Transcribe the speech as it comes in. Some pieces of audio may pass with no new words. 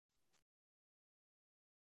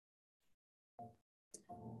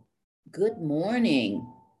Good morning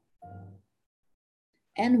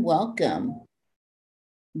and welcome.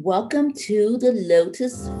 Welcome to the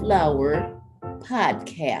Lotus Flower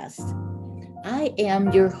Podcast. I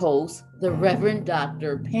am your host, the Reverend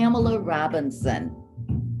Dr. Pamela Robinson.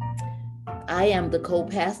 I am the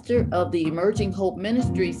co-pastor of the Emerging Hope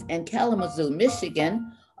Ministries in Kalamazoo,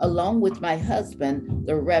 Michigan, along with my husband,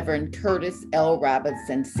 the Reverend Curtis L.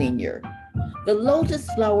 Robinson Sr. The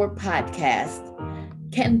Lotus Flower Podcast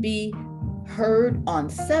can be heard on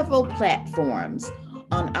several platforms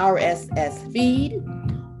on RSS feed,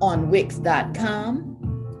 on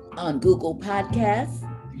Wix.com, on Google Podcasts,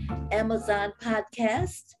 Amazon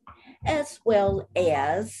Podcasts, as well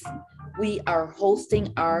as we are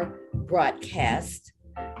hosting our broadcast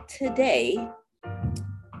today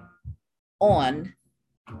on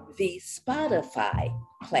the Spotify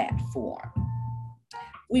platform.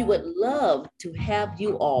 We would love to have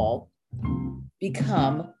you all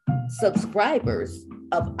become subscribers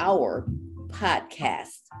of our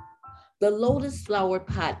podcast. The Lotus Flower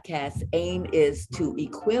Podcast aim is to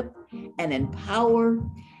equip and empower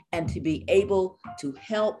and to be able to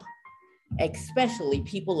help, especially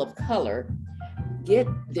people of color, get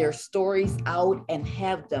their stories out and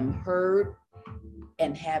have them heard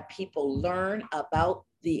and have people learn about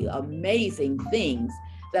the amazing things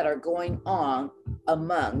that are going on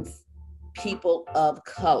amongst people of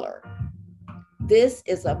color. This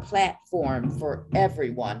is a platform for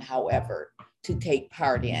everyone, however, to take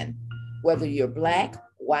part in, whether you're Black,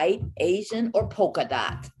 white, Asian, or polka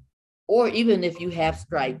dot, or even if you have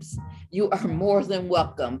stripes, you are more than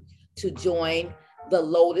welcome to join the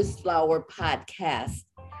Lotus Flower Podcast.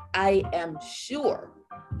 I am sure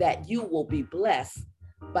that you will be blessed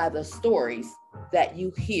by the stories that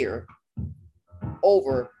you hear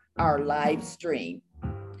over our live stream.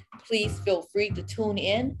 Please feel free to tune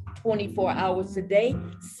in 24 hours a day,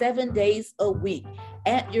 7 days a week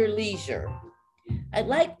at your leisure. I'd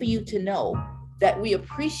like for you to know that we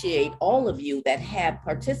appreciate all of you that have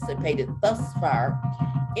participated thus far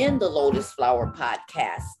in the Lotus Flower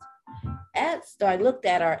Podcast. As I looked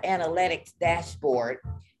at our analytics dashboard,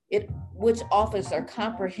 which offers a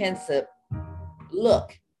comprehensive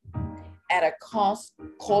look at a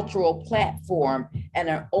cross-cultural platform and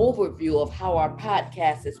an overview of how our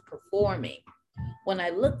podcast is performing. When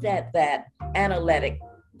I looked at that analytic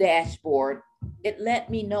dashboard, it let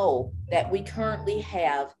me know that we currently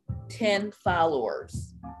have 10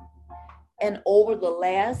 followers. And over the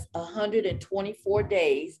last 124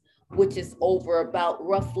 days, which is over about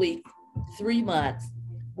roughly 3 months,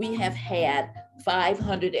 we have had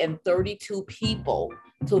 532 people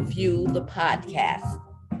to view the podcast.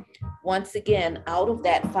 Once again, out of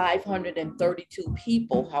that 532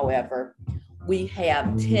 people, however, we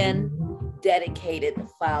have 10 dedicated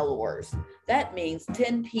followers. That means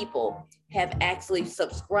 10 people have actually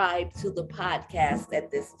subscribed to the podcast at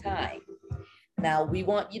this time. Now, we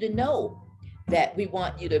want you to know that we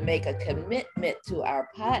want you to make a commitment to our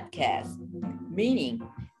podcast, meaning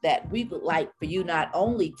that we would like for you not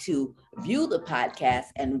only to view the podcast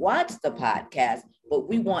and watch the podcast, but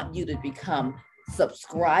we want you to become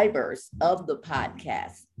subscribers of the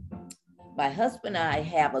podcast. My husband and I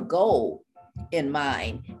have a goal in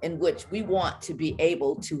mind in which we want to be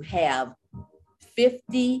able to have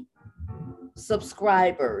 50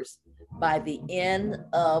 subscribers by the end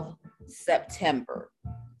of September.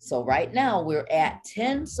 So right now we're at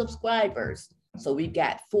 10 subscribers. So we've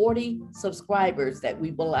got 40 subscribers that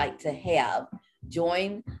we would like to have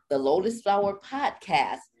join the Lotus Flower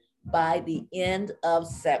Podcast by the end of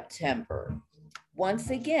September. Once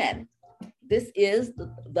again, this is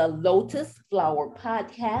the Lotus Flower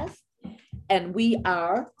Podcast, and we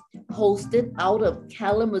are hosted out of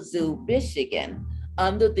Kalamazoo, Michigan,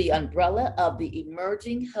 under the umbrella of the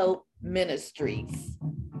Emerging Hope Ministries.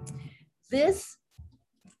 This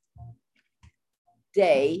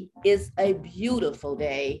day is a beautiful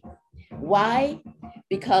day. Why?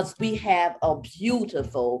 Because we have a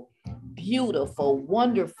beautiful, beautiful,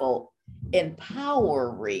 wonderful,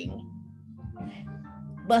 empowering,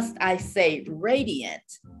 must I say, radiant,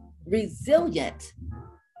 resilient,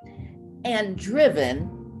 and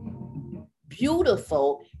driven,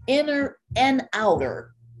 beautiful inner and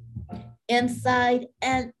outer, inside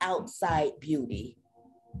and outside beauty,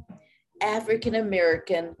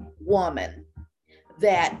 African-American woman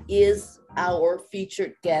that is our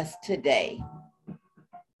featured guest today.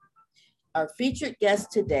 Our featured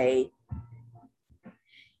guest today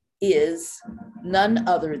is none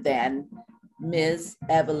other than Ms.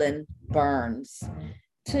 Evelyn Burns.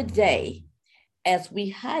 Today, as we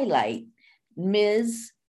highlight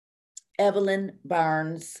Ms. Evelyn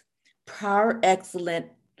Burns' par excellent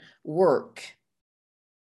work.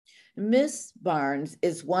 Miss Barnes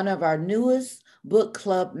is one of our newest book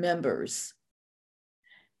club members.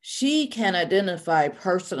 She can identify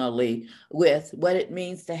personally with what it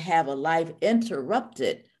means to have a life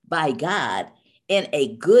interrupted by God in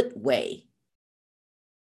a good way.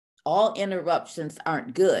 All interruptions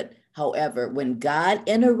aren't good. However, when God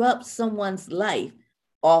interrupts someone's life,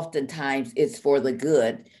 oftentimes it's for the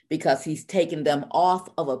good because he's taken them off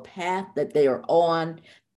of a path that they are on,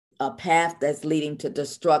 a path that's leading to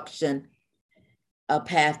destruction, a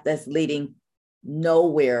path that's leading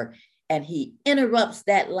nowhere. And he interrupts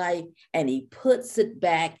that life and he puts it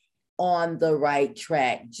back on the right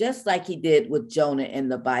track, just like he did with Jonah in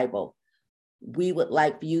the Bible. We would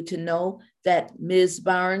like for you to know that Ms.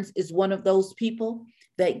 Barnes is one of those people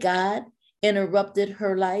that God interrupted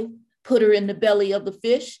her life, put her in the belly of the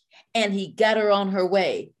fish, and he got her on her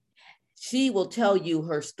way. She will tell you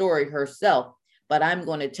her story herself, but I'm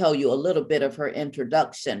going to tell you a little bit of her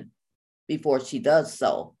introduction before she does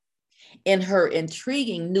so. In her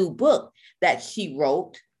intriguing new book that she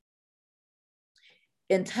wrote,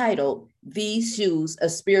 entitled These Shoes, A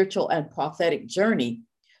Spiritual and Prophetic Journey,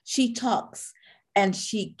 she talks and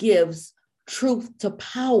she gives truth to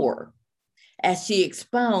power as she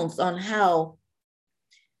expounds on how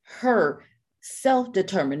her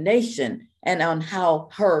self-determination and on how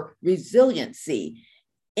her resiliency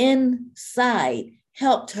inside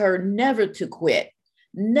helped her never to quit,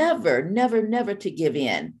 never to give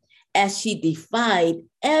in, as she defied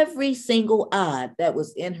every single odd that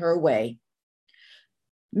was in her way.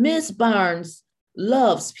 Ms. Barnes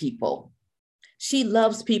loves people. She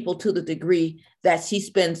loves people to the degree that she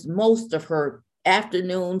spends most of her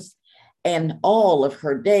afternoons and all of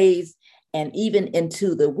her days and even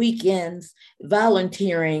into the weekends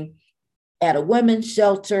volunteering at a women's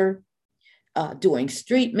shelter, doing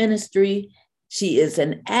street ministry. She is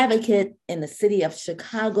an advocate in the city of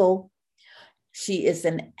Chicago. She is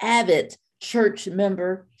an avid church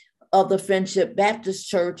member of the Friendship Baptist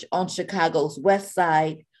Church on Chicago's West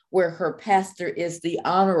Side, where her pastor is the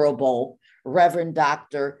Honorable Reverend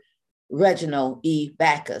Dr. Reginald E.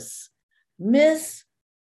 Backus. Miss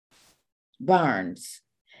Barnes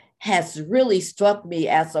has really struck me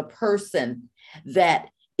as a person that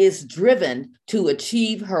is driven to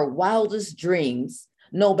achieve her wildest dreams,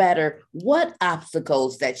 no matter what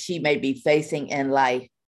obstacles that she may be facing in life.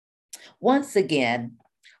 Once again,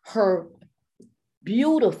 her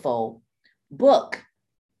beautiful book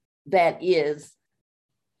that is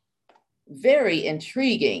very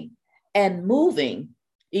intriguing and moving,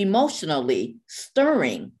 emotionally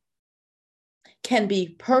stirring, can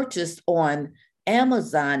be purchased on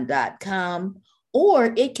Amazon.com,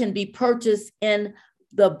 or it can be purchased in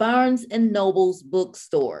the Barnes and Noble's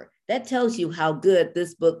bookstore. That tells you how good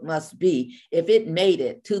this book must be if it made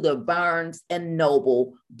it to the Barnes and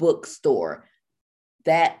Noble bookstore.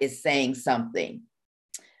 That is saying something.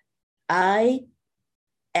 I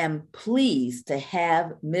am pleased to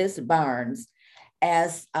have Ms. Barnes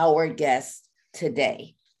as our guest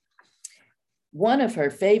today. One of her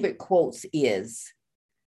favorite quotes is,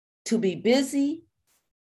 "To be busy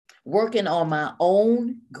working on my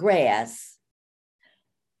own grass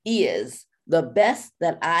is the best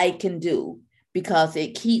that I can do because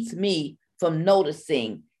it keeps me from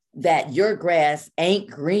noticing that your grass ain't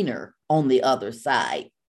greener on the other side."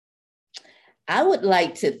 I would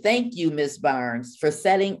like to thank you, Ms. Barnes, for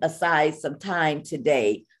setting aside some time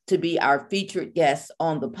today to be our featured guest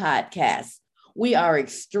on the podcast. We are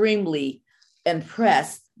extremely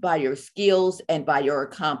impressed by your skills and by your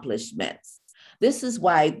accomplishments. This is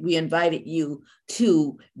why we invited you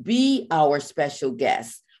to be our special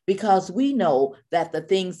guest, because we know that the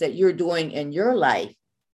things that you're doing in your life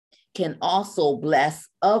can also bless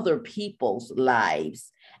other people's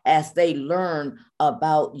lives as they learn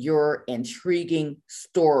about your intriguing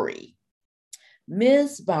story.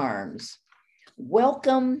 Ms. Barnes,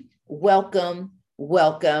 welcome, welcome,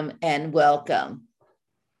 welcome, and welcome.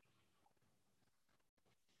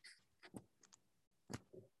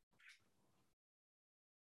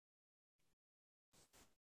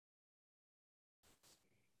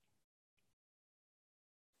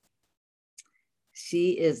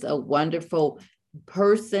 She is a wonderful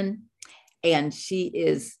person, and she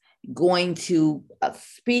is going to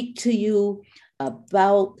speak to you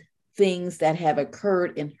about things that have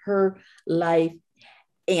occurred in her life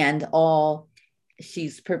and all.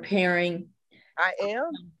 She's preparing. I am.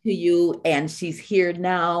 To you, and she's here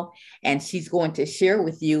now, and she's going to share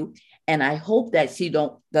with you. And I hope that she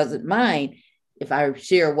doesn't mind if I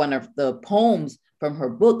share one of the poems from her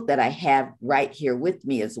book that I have right here with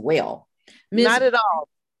me as well. Not at all.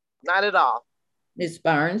 Not at all. Ms.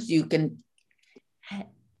 Barnes, you can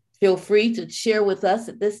feel free to share with us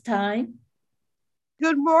at this time.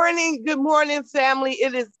 Good morning, family.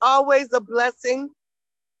 It is always a blessing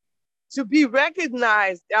to be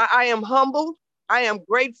recognized. I am humbled, I am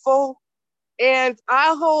grateful, and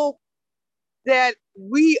I hope that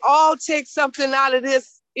we all take something out of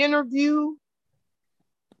this interview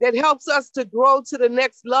that helps us to grow to the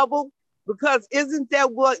next level, because isn't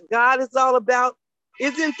that what God is all about?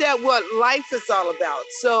 Isn't that what life is all about?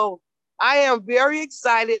 So I am very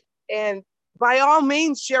excited, and by all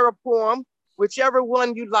means, share a poem, whichever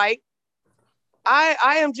one you like. I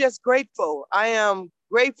am just grateful. I am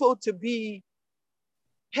grateful to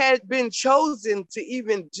had been chosen to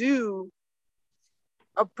even do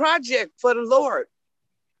a project for the Lord.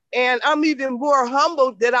 And I'm even more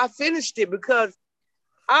humbled that I finished it, because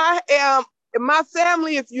my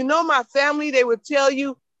family, if you know my family, they would tell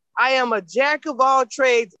you I am a jack of all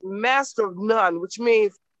trades, master of none, which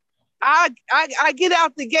means I get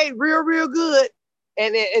out the gate real good.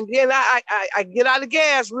 And then I get out of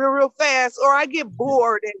gas real fast, or I get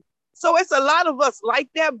bored. And so it's a lot of us like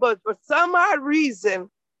that. But for some odd reason,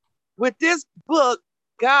 with this book,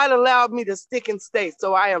 God allowed me to stick and stay.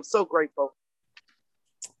 So I am so grateful.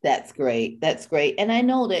 That's great. That's great. And I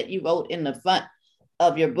know that you wrote in the front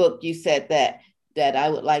of your book, you said that I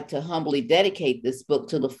would like to humbly dedicate this book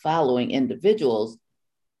to the following individuals.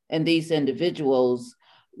 And these individuals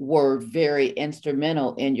were very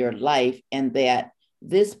instrumental in your life, and that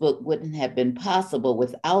this book wouldn't have been possible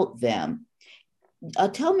without them.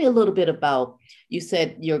 Tell me a little bit about, you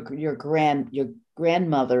said your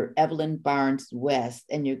grandmother, Evelyn Barnes West,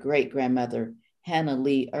 and your great-grandmother, Hannah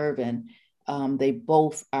Lee Irvin. They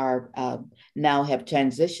both are now have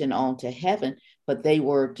transitioned on to heaven, but they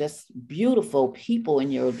were just beautiful people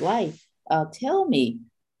in your life. Tell me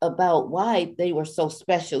about why they were so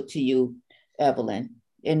special to you, Evelyn,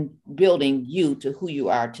 in building you to who you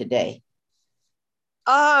are today.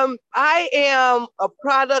 I am a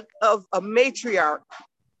product of a matriarch,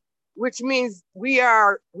 which means we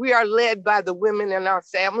are led by the women in our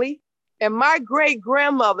family. And my great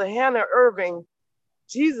grandmother, Hannah Irving,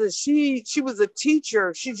 Jesus, she was a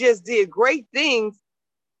teacher. She just did great things,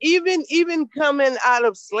 even coming out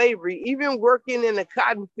of slavery, even working in the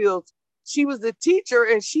cotton fields. She was a teacher,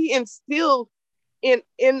 and she instilled in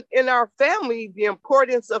our family the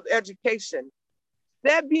importance of education.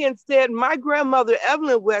 That being said, my grandmother,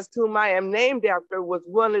 Evelyn West, whom I am named after, was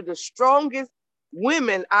one of the strongest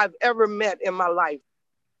women I've ever met in my life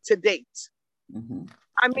to date. Mm-hmm.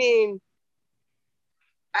 I mean,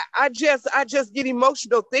 I just get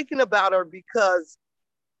emotional thinking about her, because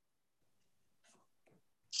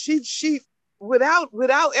she without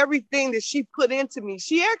everything that she put into me,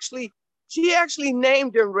 she actually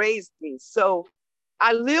named and raised me. So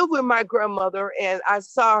I lived with my grandmother, and I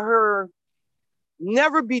saw her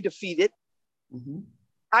never be defeated. Mm-hmm.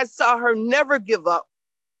 I saw her never give up.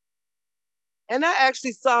 And I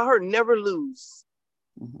actually saw her never lose.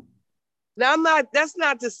 Mm-hmm. Now, that's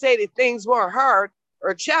not to say that things weren't hard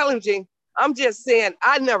or challenging. I'm just saying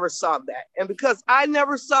I never saw that. And because I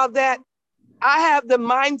never saw that, I have the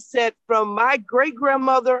mindset from my great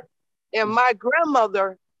grandmother and my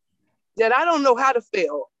grandmother that I don't know how to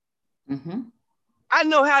fail. Mm-hmm. I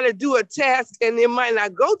know how to do a task, and it might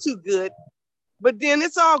not go too good, but then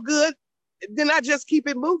it's all good. Then I just keep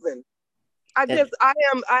it moving. I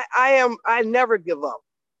never give up.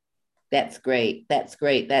 That's great. That's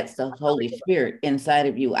great. That's the Holy Spirit inside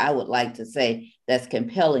of you, I would like to say, that's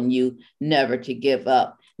compelling you never to give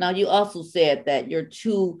up. Now, you also said that your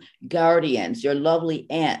two guardians, your lovely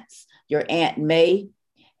aunts, your Aunt May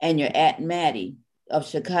and your Aunt Maddie of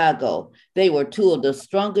Chicago, they were two of the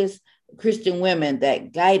strongest Christian women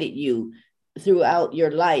that guided you throughout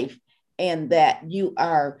your life, and that you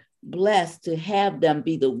are blessed to have them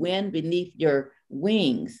be the wind beneath your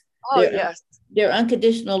wings. Oh, yes. Their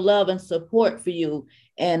unconditional love and support for you,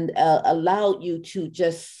 and allowed you to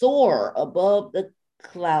just soar above the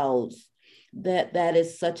clouds. That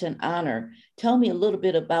is such an honor. Tell me a little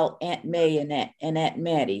bit about Aunt May and Aunt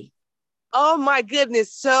Maddie. Oh, my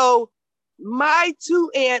goodness. So my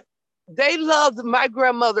two aunts, they loved my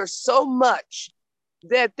grandmother so much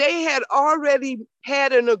that they had already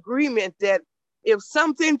had an agreement that if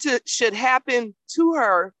something should happen to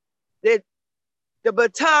her, that the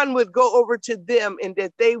baton would go over to them, and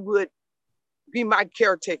that they would be my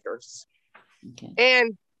caretakers. Okay.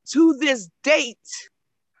 And to this date,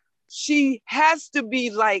 she has to be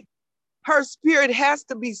like, her spirit has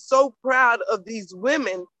to be so proud of these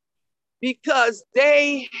women, because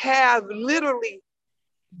they have literally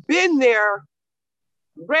been there,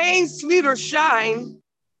 rain, sleet, or shine,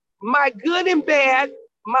 my good and bad,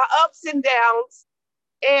 my ups and downs.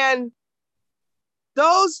 And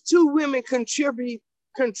those two women contribute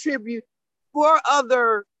for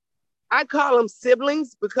other, I call them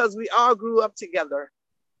siblings because we all grew up together.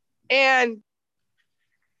 And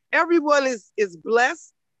everyone is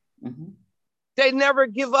blessed. Mm-hmm. They never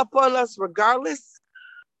give up on us regardless.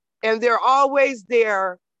 And they're always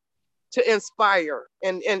there to inspire.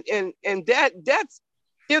 And that's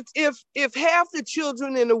if half the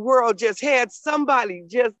children in the world just had somebody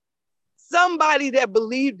that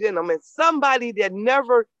believed in them and somebody that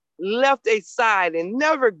never left a side and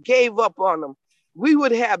never gave up on them, we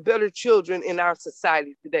would have better children in our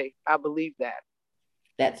society today. I believe that.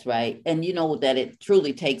 That's right. And you know that it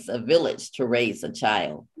truly takes a village to raise a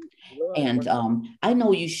child. And I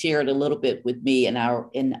know you shared a little bit with me in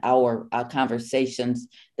our conversations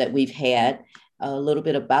that we've had, a little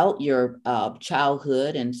bit about your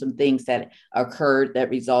childhood and some things that occurred that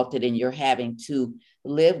resulted in your having to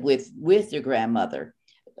live with your grandmother.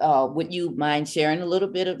 Would you mind sharing a little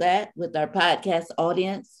bit of that with our podcast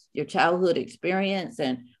audience, your childhood experience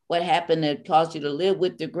and what happened that caused you to live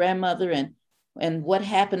with your grandmother and what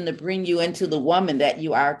happened to bring you into the woman that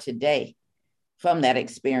you are today from that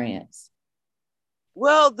experience?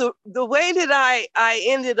 Well, the way that I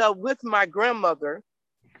ended up with my grandmother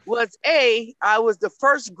was I was the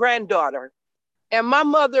first granddaughter, and my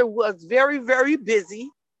mother was very, very busy.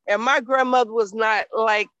 And my grandmother was not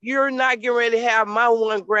like, you're not getting ready to have my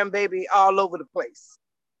one grandbaby all over the place.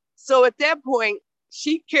 So at that point,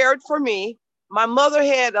 she cared for me. My mother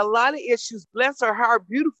had a lot of issues, bless her heart,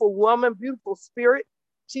 beautiful woman, beautiful spirit.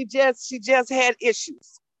 She just had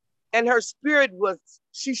issues. And her spirit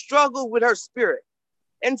she struggled with her spirit.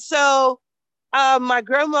 And so my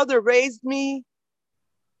grandmother raised me,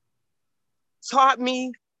 taught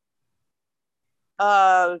me,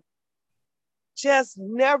 just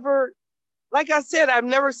never, like I said, I've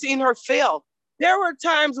never seen her fail. There were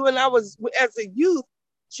times when I was, as a youth,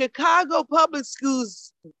 Chicago public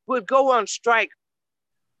schools would go on strike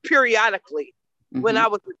periodically when I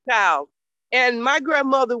was a child. And my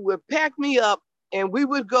grandmother would pack me up and we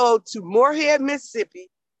would go to Moorhead, Mississippi,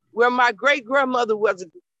 where my great grandmother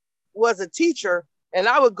was a teacher. And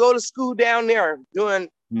I would go to school down there doing,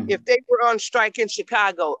 if they were on strike in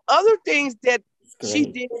Chicago. Other things that she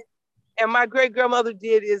did and my great grandmother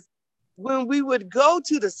did is when we would go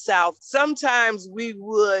to the South, sometimes we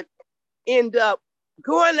would end up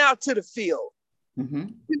going out to the field.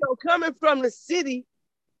 You know, coming from the city,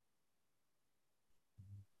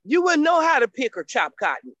 you wouldn't know how to pick or chop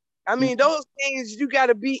cotton. I mean, those things, you got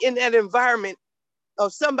to be in that environment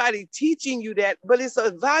of somebody teaching you that, but it's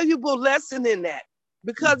a valuable lesson in that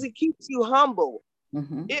because it keeps you humble.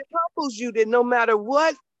 It humbles you that no matter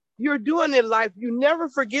what you're doing in life, you never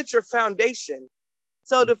forget your foundation.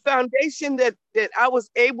 So the foundation that I was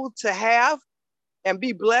able to have and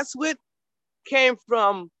be blessed with came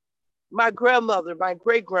from my grandmother, my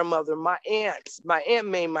great grandmother, my aunts, my Aunt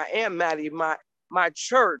May, my Aunt Maddie, my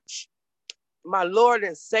church, my Lord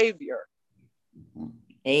and Savior.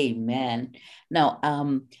 Amen.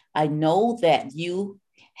 Now, I know that you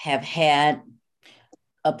have had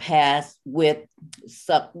a past with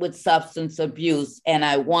substance abuse, and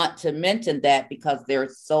I want to mention that because there are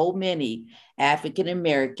so many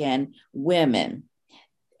African-American women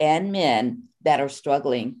and men that are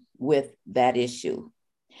struggling with that issue.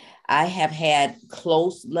 I have had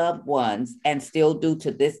close loved ones, and still do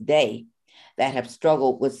to this day, that have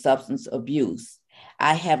struggled with substance abuse.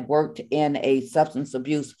 I have worked in a substance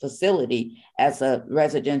abuse facility as a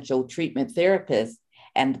residential treatment therapist,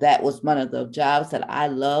 and that was one of the jobs that I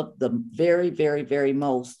loved the very, very, very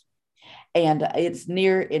most. And it's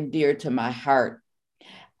near and dear to my heart.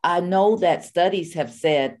 I know that studies have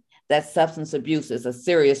said that substance abuse is a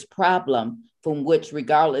serious problem from which,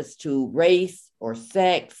 regardless to race or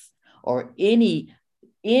sex or any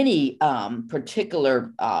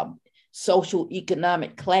particular social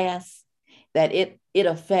economic class, that it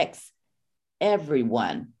affects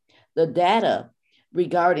everyone. The data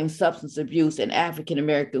regarding substance abuse in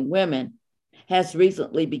African-American women has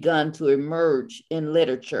recently begun to emerge in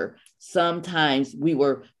literature. Sometimes we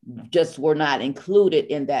were not included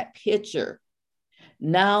in that picture.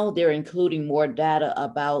 Now they're including more data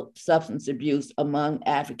about substance abuse among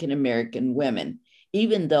African-American women,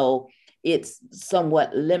 even though it's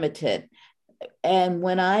somewhat limited. And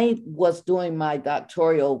when I was doing my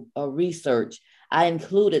doctoral research, I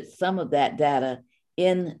included some of that data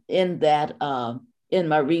in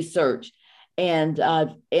my research, and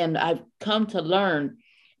I've come to learn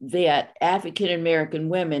that African-American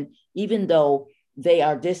women, even though they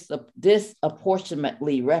are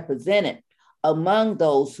disproportionately represented among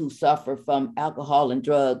those who suffer from alcohol and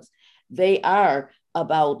drugs, they are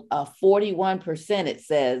about 41%, it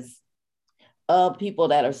says, of people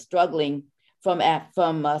that are struggling from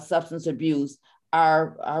substance abuse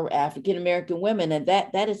are African American women, and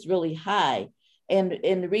that is really high. And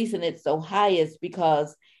the reason it's so high is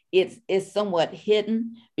because it's somewhat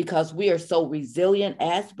hidden, because we are so resilient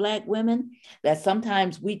as Black women that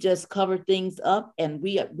sometimes we just cover things up, and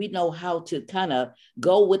we know how to kind of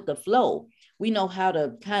go with the flow. We know how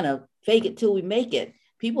to kind of fake it till we make it.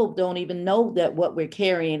 People don't even know that what we're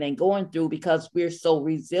carrying and going through, because we're so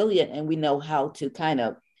resilient and we know how to kind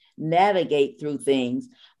of navigate through things.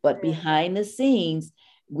 But behind the scenes,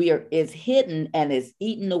 it's hidden and it's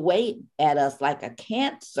eating away at us like a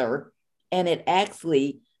cancer, and it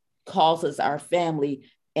actually causes our family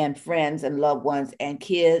and friends and loved ones and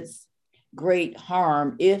kids great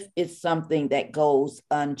harm if it's something that goes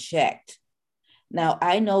unchecked. Now,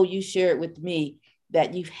 I know you shared with me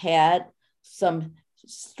that you've had some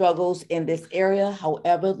struggles in this area.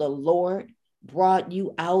 However, the Lord brought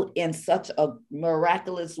you out in such a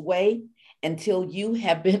miraculous way until you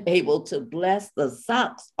have been able to bless the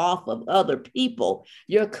socks off of other people.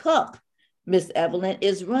 Your cup, Miss Evelyn,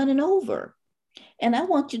 is running over. And I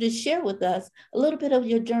want you to share with us a little bit of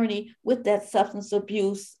your journey with that substance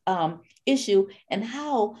abuse issue and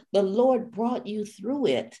how the Lord brought you through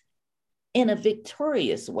it in a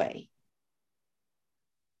victorious way.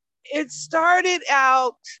 It started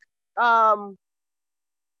out, the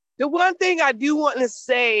one thing I do want to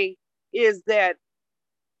say is that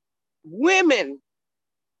women,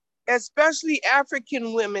 especially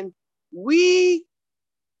African women, we,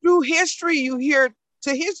 through history, you hear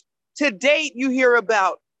to date, you hear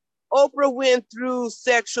about Oprah went through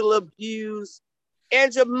sexual abuse,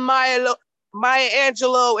 Maya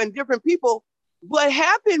Angelou, and different people. What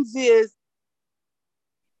happens is,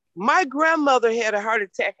 my grandmother had a heart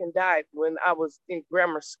attack and died when I was in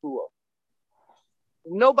grammar school.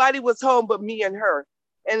 Nobody was home but me and her.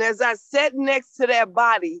 And as I sat next to that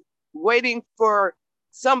body, waiting for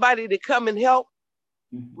somebody to come and help,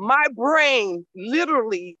 my brain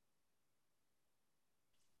literally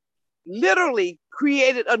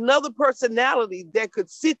created another personality that could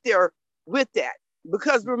sit there with that.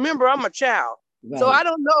 Because remember, I'm a child. Right. So I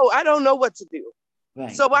don't know what to do.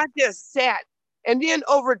 Right. So I just sat. And then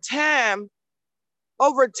over time,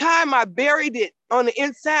 I buried it on the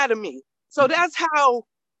inside of me. So that's how,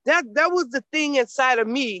 that was the thing inside of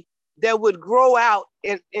me that would grow out,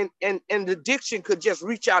 and the addiction could just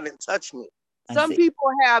reach out and touch me. Some people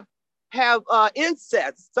have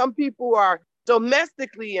incest. Some people are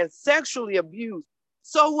domestically and sexually abused.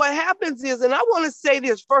 So what happens is, and I want to say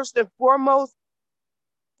this first and foremost,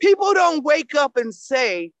 people don't wake up and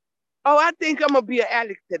say, oh, I think I'm gonna be an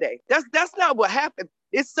addict today. That's not what happened.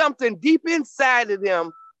 It's something deep inside of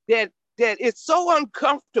them that it's so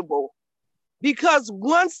uncomfortable, because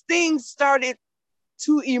once things started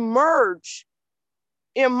to emerge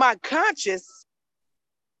in my conscious,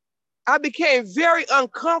 I became very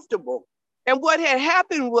uncomfortable. And what had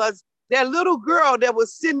happened was, that little girl that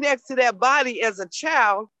was sitting next to that body as a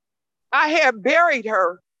child, I had buried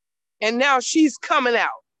her, and now she's coming out.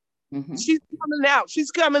 Mm-hmm.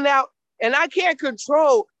 She's coming out, and I can't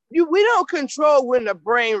control you. We don't control when the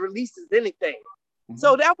brain releases anything. Mm-hmm.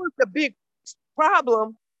 So that was the big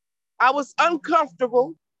problem. I was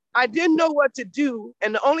uncomfortable. I didn't know what to do.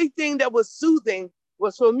 And the only thing that was soothing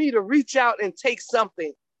was for me to reach out and take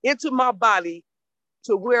something into my body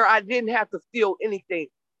to where I didn't have to feel anything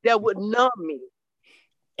that would numb me.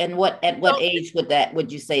 And at what age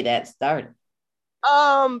would you say that started?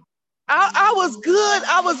 I was good.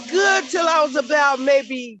 I was good till I was about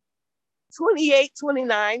maybe 28,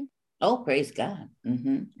 29. Oh, praise God.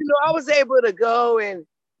 Mm-hmm. I was able to go and,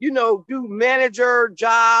 do manager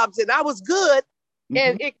jobs, and I was good. Mm-hmm.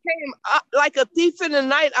 And it came like a thief in the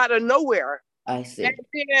night out of nowhere. I see. And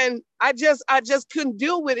then I just couldn't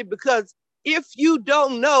deal with it, because if you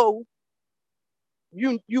don't know,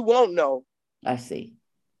 you won't know. I see.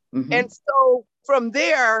 Mm-hmm. And so from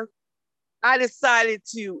there, I decided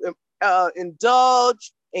to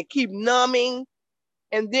indulge and keep numbing.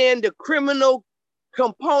 And then the criminal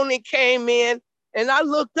component came in, and I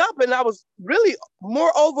looked up, and I was really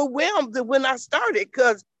more overwhelmed than when I started,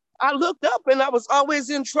 because I looked up and I was always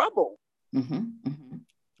in trouble. Mm-hmm.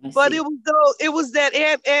 Mm-hmm. But it was that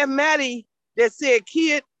Aunt Maddie that said,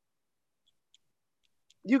 kid,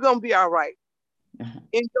 you're going to be all right. Uh-huh.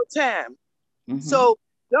 In your time. Mm-hmm. So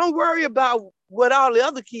don't worry about what all the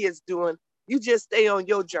other kids doing. You just stay on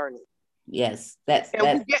your journey. Yes,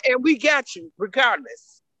 we got you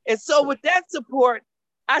regardless. And so with that support,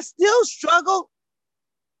 I still struggled,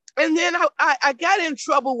 And then I got in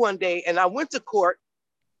trouble one day, and I went to court,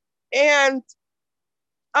 and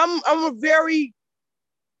I'm a very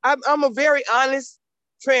honest,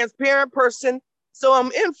 transparent person. So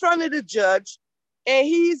I'm in front of the judge, and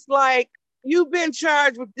he's like, "You've been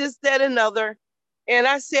charged with this, that, and other." And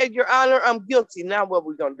I said, "Your Honor, I'm guilty. Now what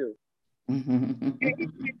we gonna do?"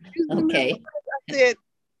 Okay.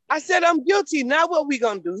 I said, "I'm guilty. Now what we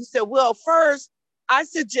gonna do?" He said, "Well, first, I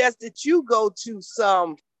suggest that you go to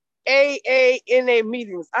some AANA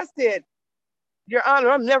meetings." I said, "Your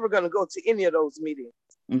Honor, I'm never gonna go to any of those meetings."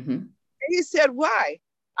 Mm-hmm. He said, "Why?"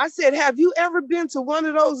 I said, "Have you ever been to one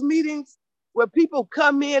of those meetings where people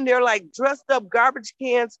come in, they're like dressed up garbage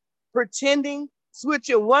cans, pretending,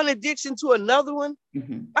 switching one addiction to another one?"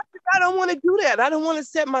 Mm-hmm. I said, "I don't want to do that. I don't want to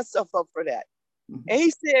set myself up for that." Mm-hmm. And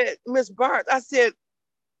he said, "Miss Barnes," I said,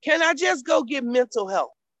 "can I just go get mental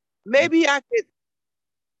health? Maybe I could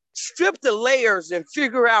strip the layers and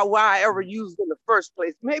figure out why I ever used in the first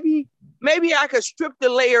place. Maybe I could strip the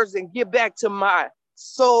layers and get back to my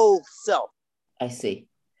soul self." I see.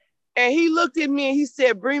 And he looked at me and he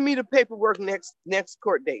said, "Bring me the paperwork next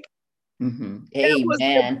court date." Mm-hmm.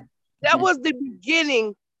 That was the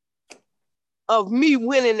beginning of me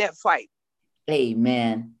winning that fight.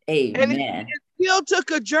 Amen. And it still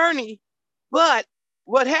took a journey, but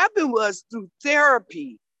what happened was through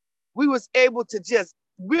therapy, we was able to just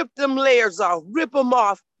rip them layers off, rip them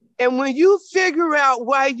off. And when you figure out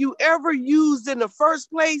why you ever used in the first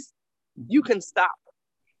place, you can stop.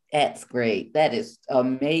 That's great. That is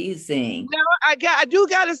amazing. Now I do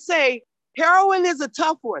gotta say, heroin is a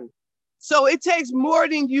tough one. So it takes more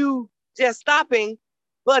than you just stopping,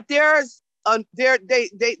 but they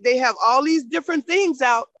have all these different things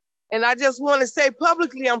out. And I just want to say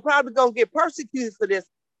publicly, I'm probably gonna get persecuted for this.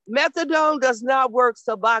 Methadone does not work,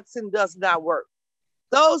 Suboxone does not work.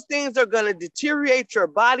 Those things are gonna deteriorate your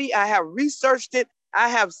body. I have researched it, I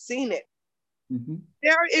have seen it. Mm-hmm.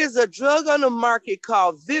 There is a drug on the market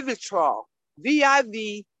called Vivitrol,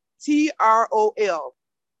 Vivitrol.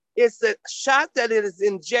 It's a shot that it is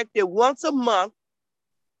injected once a month.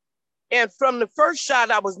 And from the first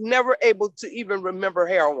shot, I was never able to even remember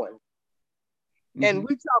heroin. Mm-hmm. And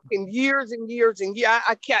we're talking years and years and years.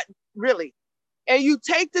 I can't really. And you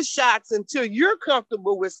take the shots until you're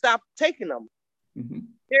comfortable with stop taking them. Mm-hmm.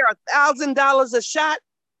 They're $1,000 a shot.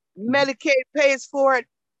 Medicaid pays for it.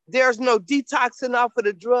 There's no detoxing off of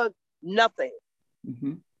the drug, nothing.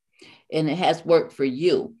 Mm-hmm. And it has worked for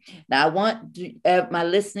you. Now, I want my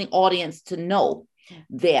listening audience to know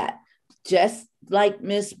that just like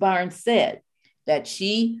Ms. Barnes said, that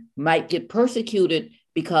she might get persecuted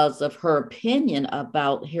because of her opinion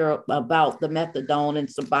about the methadone and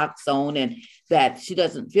Suboxone, and that she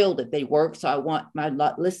doesn't feel that they work. So I want my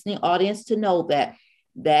listening audience to know that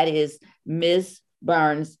that is Ms.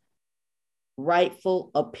 Barnes'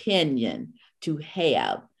 rightful opinion to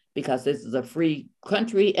have, because this is a free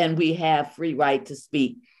country and we have free right to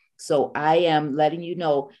speak. So I am letting you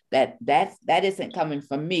know that isn't coming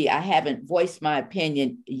from me. I haven't voiced my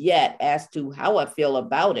opinion yet as to how I feel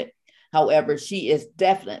about it. However, she is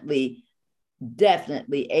definitely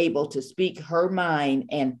able to speak her mind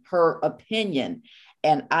and her opinion.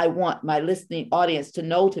 And I want my listening audience to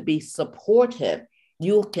know to be supportive.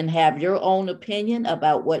 You can have your own opinion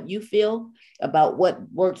about what you feel, about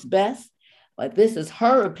what works best, but this is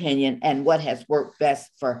her opinion and what has worked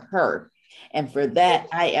best for her. And for that,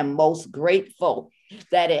 I am most grateful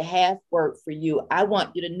that it has worked for you. I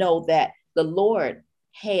want you to know that the Lord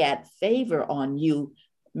had favor on you,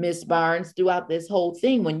 Ms. Barnes, throughout this whole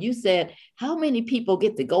thing. When you said, how many people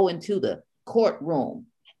get to go into the courtroom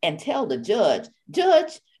and tell the judge,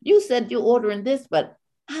 you said you're ordering this, but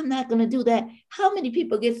I'm not going to do that. How many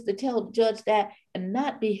people gets to tell the judge that and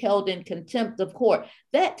not be held in contempt of court?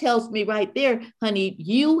 That tells me right there, honey,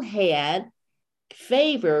 you had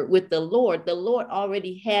favor with the Lord. The Lord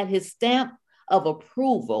already had his stamp of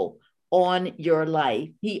approval on your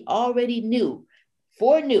life. He already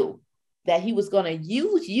foreknew that he was going to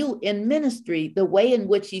use you in ministry the way in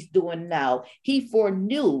which he's doing now. He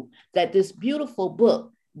foreknew that this beautiful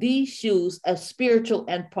book, These Shoes, A Spiritual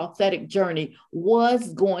and Prophetic Journey,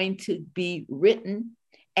 was going to be written,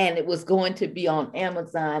 and it was going to be on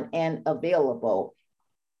Amazon and available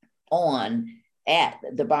at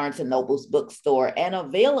the Barnes & Noble's bookstore, and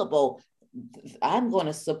available. I'm going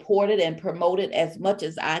to support it and promote it as much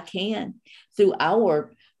as I can through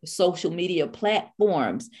our social media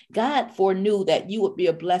platforms. God foreknew that you would be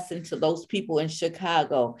a blessing to those people in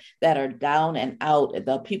Chicago that are down and out,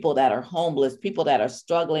 the people that are homeless, people that are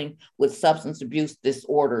struggling with substance abuse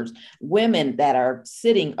disorders, women that are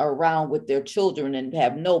sitting around with their children and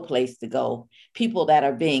have no place to go, people that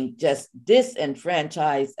are being just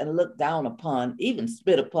disenfranchised and looked down upon, even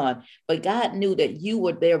spit upon. But God knew that you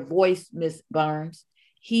were their voice, Miss Barnes.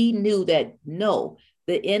 He knew that no,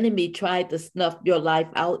 the enemy tried to snuff your life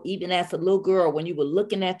out, even as a little girl, when you were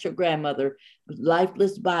looking at your grandmother's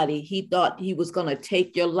lifeless body. He thought he was going to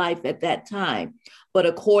take your life at that time. But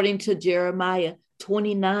according to Jeremiah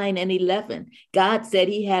 29:11, God said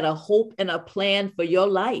he had a hope and a plan for your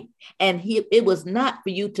life. And it was not for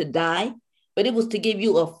you to die, but it was to give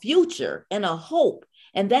you a future and a hope.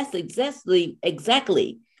 And that's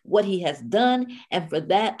exactly what he has done. And for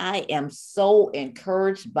that, I am so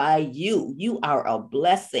encouraged by you. You are a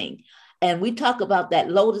blessing. And we talk about that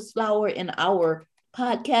lotus flower in our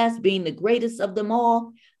podcast being the greatest of them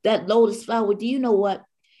all. That lotus flower, do you know what?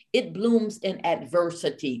 It blooms in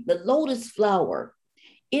adversity. The lotus flower,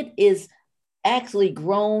 it is actually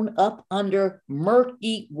grown up under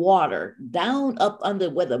murky water, down up under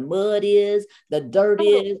where the mud is, the dirt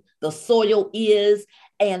is, the soil is,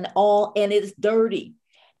 and it's dirty.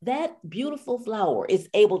 That beautiful flower is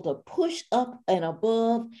able to push up and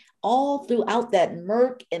above all throughout that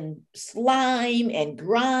murk and slime and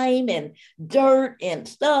grime and dirt and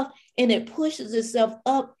stuff. And it pushes itself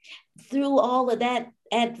up through all of that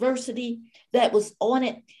adversity that was on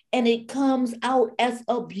it. And it comes out as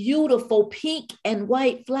a beautiful pink and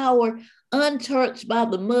white flower, untouched by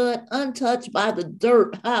the mud, untouched by the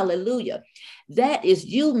dirt. Hallelujah. That is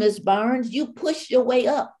you, Miss Barnes. You push your way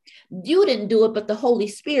up. You didn't do it, but the Holy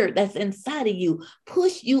Spirit that's inside of you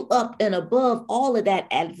pushed you up and above all of that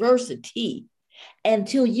adversity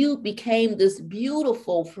until you became this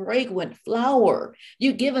beautiful, fragrant flower.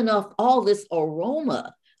 You're giving off all this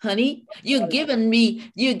aroma, honey. You're giving me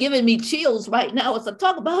chills right now as I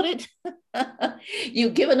talk about it.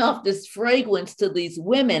 You're giving off this fragrance to these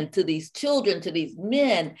women, to these children, to these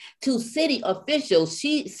men, to city officials.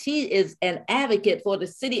 She is an advocate for the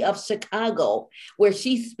city of Chicago, where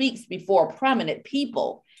she speaks before prominent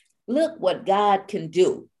people. Look what God can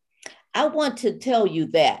do. I want to tell you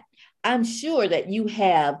that I'm sure that you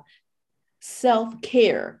have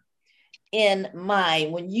self-care in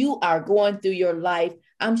mind when you are going through your life.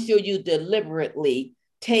 I'm sure you deliberately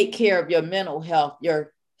take care of your mental health,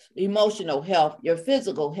 your emotional health, your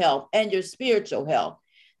physical health, and your spiritual health.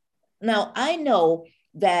 Now, I know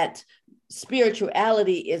that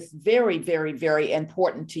spirituality is very, very, very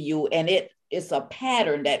important to you, and it is a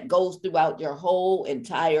pattern that goes throughout your whole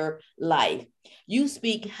entire life. You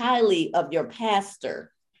speak highly of your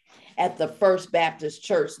pastor at the First Baptist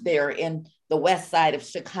Church there in the west side of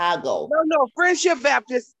Chicago. No, Friendship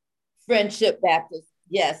Baptist. Friendship Baptist,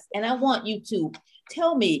 yes. And I want you to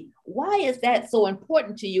tell me, why is that so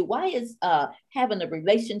important to you? Why is having a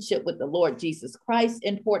relationship with the Lord Jesus Christ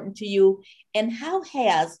important to you? And how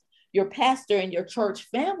has your pastor and your church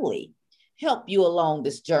family helped you along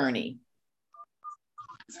this journey?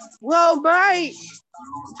 Well, I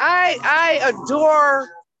adore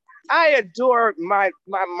my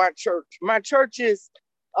church. My church is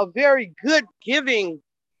a very good, giving,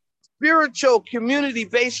 spiritual,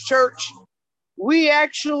 community-based church. We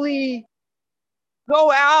actually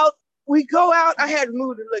go out. I had to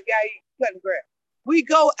move to look at cutting grass. We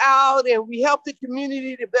go out and we help the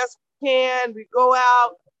community the best we can. We go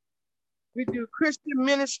out, we do Christian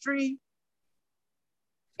ministry,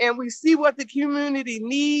 and we see what the community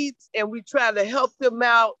needs, and we try to help them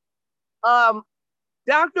out.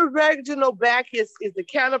 Dr. Reginald Backus is the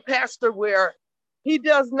kind of pastor where he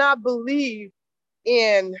does not believe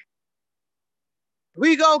in,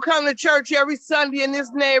 we gonna come to church every Sunday in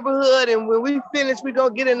this neighborhood, and when we finish, we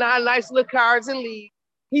gonna get in our nice little cars and leave.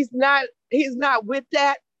 He's not with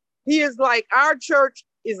that. He is like, our church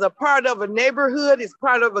is a part of a neighborhood, it's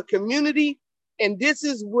part of a community, and this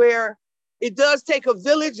is where it does take a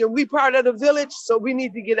village, and we part of the village, so we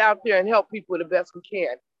need to get out there and help people the best we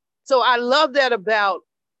can. So I love that about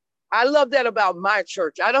my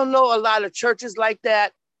church. I don't know a lot of churches like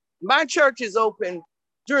that. My church is open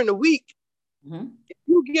during the week. Mm-hmm. If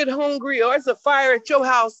you get hungry or it's a fire at your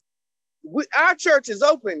house, our church is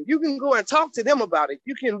open. You can go and talk to them about it.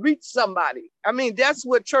 You can reach somebody. I mean, that's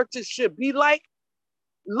what churches should be like.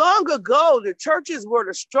 Long ago, the churches were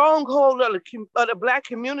the stronghold of the Black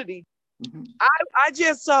community. Mm-hmm. I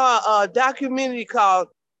just saw a documentary called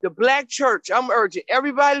The Black Church. I'm urging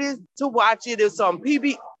everybody to watch it. It's on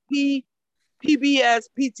PBS,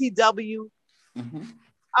 PTW. Mm-hmm.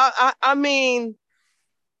 I mean,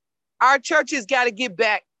 our churches got to get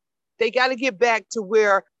back. They got to get back to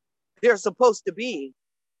where they're supposed to be.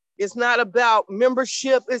 It's not about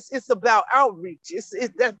membership. It's about outreach. That's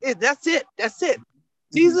it. That's it.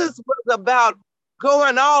 Jesus was about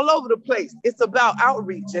going all over the place. It's about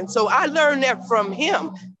outreach. And so I learned that from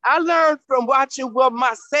him. I learned from watching what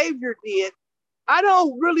my Savior did. I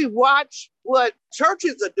don't really watch what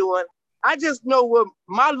churches are doing. I just know what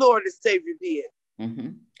my Lord and Savior did. Mm-hmm.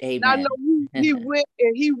 Amen. I know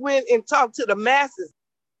he went and talked to the masses.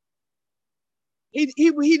 He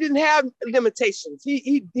didn't have limitations.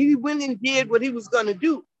 He went and did what he was going to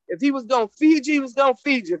do. If he was going to feed you, he was going to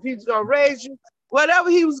feed you. If he was going to raise you, whatever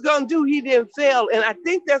he was going to do, he didn't fail. And I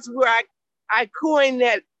think that's where I coined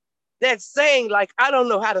that saying, like, I don't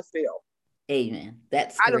know how to fail. Amen.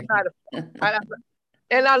 That's I don't know how to fail.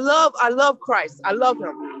 And I love Christ. I love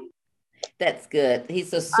him. That's good. He's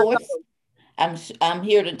the source. I'm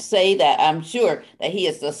here to say that I'm sure that he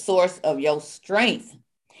is the source of your strength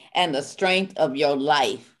and the strength of your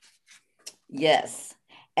life. Yes.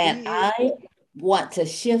 And I want to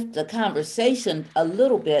shift the conversation a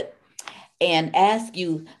little bit and ask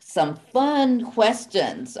you some fun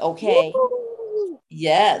questions, okay? Woo!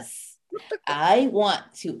 Yes. I want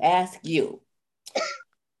to ask you,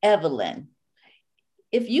 Evelyn,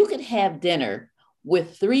 if you could have dinner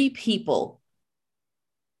with 3 people,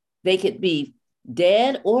 they could be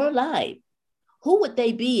dead or alive, who would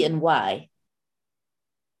they be and why?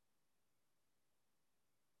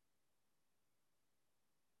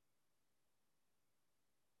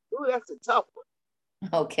 Ooh, that's a tough one.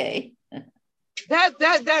 Okay. That's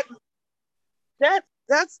a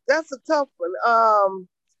tough one.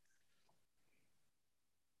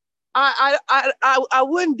 I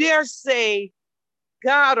wouldn't dare say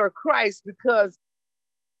God or Christ because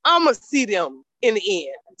I'm gonna see them in the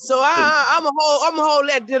end. So I'm gonna hold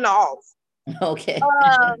that dinner off. Okay.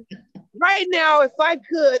 Right now, if I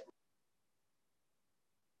could,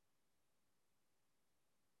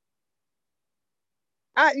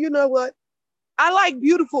 you know what? I like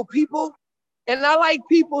beautiful people, and I like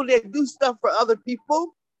people that do stuff for other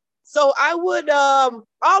people. So I would, all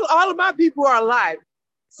of my people are alive.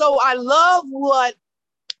 So I love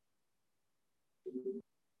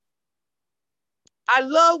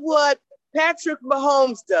what Patrick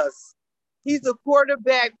Mahomes does. He's a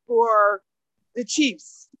quarterback for the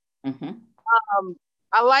Chiefs. Mm-hmm.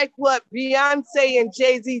 I like what Beyonce and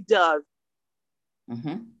Jay-Z does.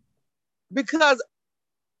 Mm-hmm. Because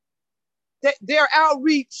their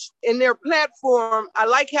outreach and their platform, I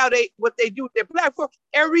like what they do with their platform,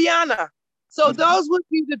 and Rihanna. So those would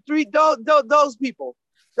be the 3, those people.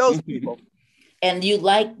 Those people. And you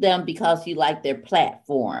like them because you like their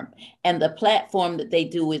platform. And the platform that they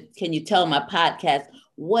do with, can you tell my podcast,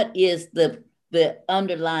 what is the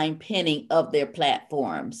underlying pinning of their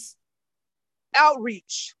platforms?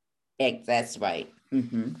 Outreach. That's right.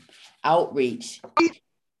 Mm-hmm. Outreach.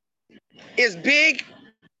 Is big.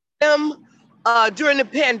 During the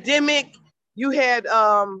pandemic, you had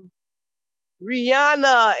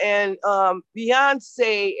Rihanna and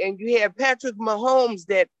Beyonce, and you had Patrick Mahomes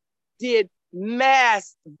that did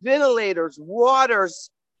masks, ventilators,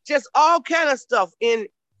 waters, just all kind of stuff in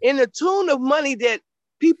the tune of money that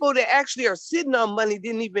people that actually are sitting on money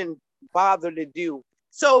didn't even bother to do.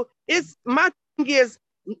 So my thing is,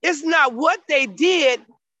 it's not what they did,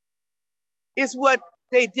 it's what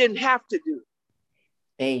they didn't have to do.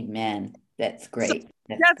 Amen. That's great. So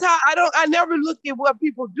that's how I never look at what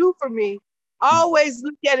people do for me. I always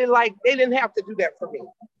look at it like they didn't have to do that for me.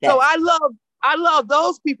 So I love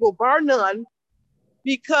those people, bar none,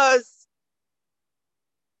 because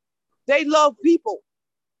they love people.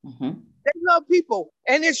 Mm-hmm. They love people,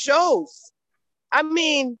 and it shows. I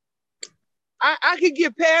mean, I could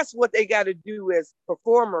get past what they got to do as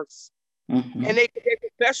performers and their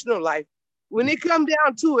professional life. When it comes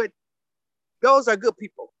down to it, those are good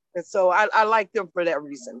people. And so I like them for that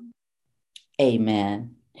reason.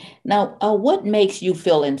 Amen. Now, what makes you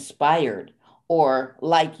feel inspired or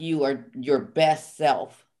like you are your best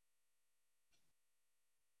self?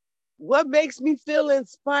 What makes me feel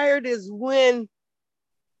inspired is when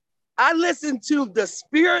I listen to the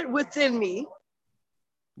spirit within me.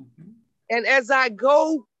 Mm-hmm. And as I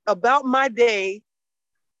go about my day,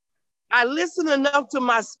 I listen enough to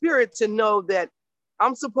my spirit to know that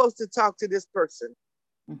I'm supposed to talk to this person.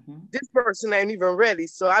 Mm-hmm. This person ain't even ready,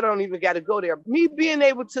 so I don't even got to go there. Me being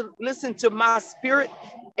able to listen to my spirit,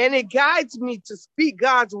 and it guides me to speak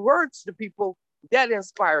God's words to people, that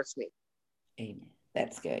inspires me. Amen.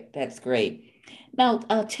 That's good. That's great. Now,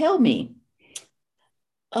 tell me,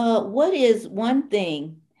 what is one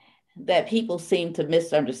thing that people seem to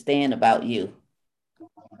misunderstand about you?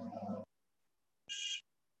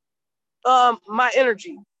 my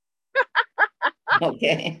energy.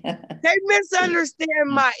 Okay. They misunderstand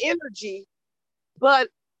my energy, but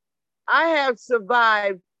I have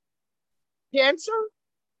survived cancer.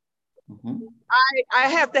 Mhm. I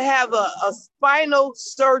have to have a spinal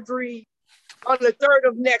surgery on the 3rd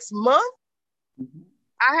of next month. Mhm.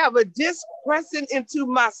 I have a disc pressing into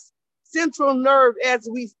my central nerve as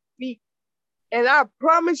we speak. And I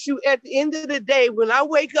promise you, at the end of the day, when I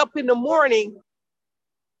wake up in the morning,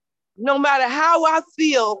 no matter how I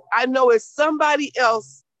feel, I know it's somebody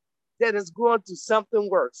else that is going through something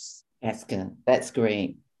worse. That's good. That's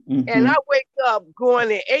great. And Mm-hmm. I wake up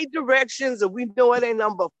going in 8 directions, and we know it ain't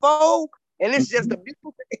number 4, and it's just a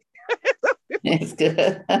beautiful thing. That's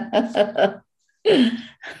good.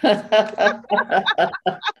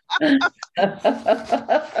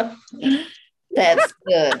 That's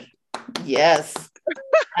good. Yes.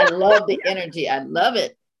 I love the energy. I love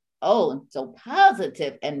it. Oh, so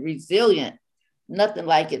positive and resilient. Nothing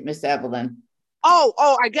like it, Miss Evelyn.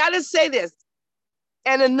 I gotta say this.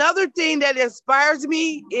 And another thing that inspires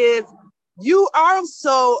me is you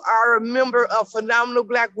also are a member of Phenomenal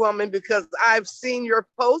Black Woman, because I've seen your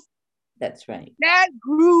post. That's right. That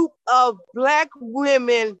group of Black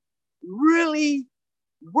women really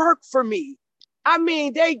work for me. I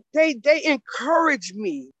mean, they encourage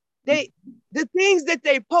me. The things that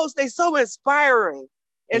they post, they're so inspiring.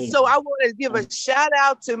 And so I want to give a shout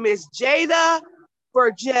out to Miss Jada for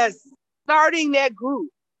just starting that group.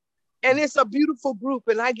 And it's a beautiful group,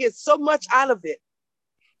 and I get so much out of it.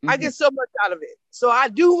 Mm-hmm. I get so much out of it. So I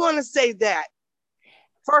do want to say that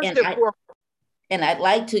first and foremost. And I'd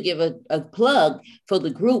like to give a plug for the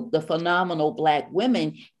group. The Phenomenal Black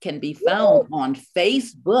Women can be found on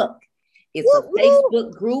Facebook. It's a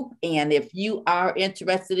Facebook group. And if you are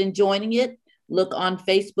interested in joining it, look on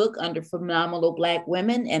Facebook under Phenomenal Black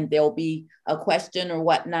Women, and there'll be a question or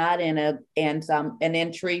whatnot and an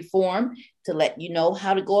entry form to let you know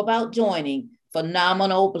how to go about joining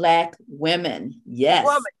Phenomenal Black Women. Yes.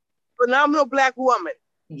 Woman. Phenomenal Black Woman.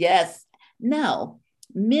 Yes. Now,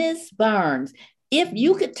 Miss Barnes, if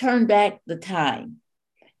you could turn back the time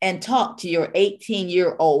and talk to your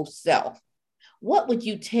 18-year-old self, what would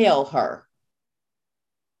you tell her?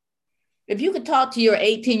 If you could talk to your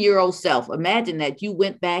 18-year-old self, imagine that you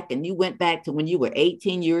went back to when you were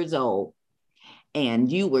 18 years old, and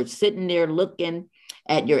you were sitting there looking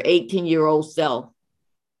at your 18-year-old self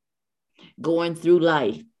going through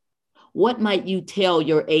life. What might you tell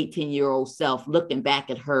your 18-year-old self looking back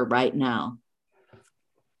at her right now?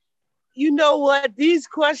 You know what? These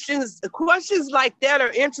questions like that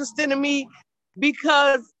are interesting to me,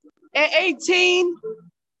 because at 18,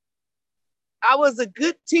 I was a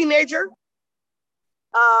good teenager.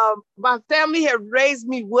 My family had raised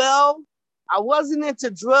me well. I wasn't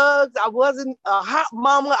into drugs. I wasn't a hot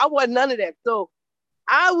mama. I wasn't none of that. So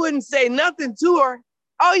I wouldn't say nothing to her.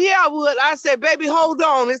 Oh yeah, I would. I said, baby, hold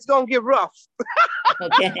on. It's going to get rough.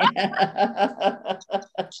 Okay.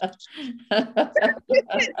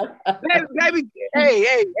 baby,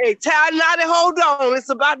 hey, tie a knot and hold on. It's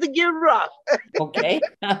about to get rough. Okay.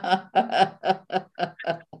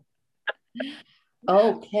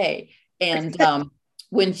 Okay. And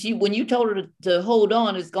when you told her to hold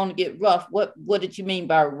on, it's going to get rough. What did you mean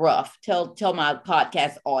by rough? Tell my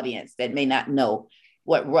podcast audience that may not know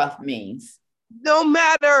what rough means. No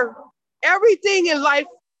matter everything in life,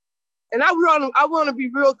 and I want to be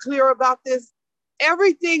real clear about this.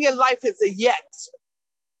 Everything in life is a yet.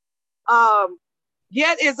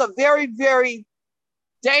 Yet is a very, very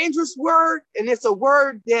dangerous word, and it's a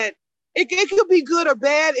word that it could be good or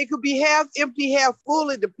bad. It could be half empty, half full.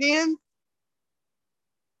 It depends.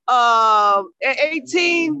 At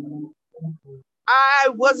 18, I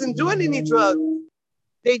wasn't doing any drugs.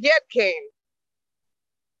 The yet came.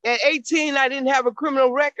 At 18, I didn't have a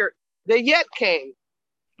criminal record. The yet came.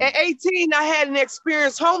 At 18, I hadn't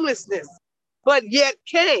experienced homelessness, but yet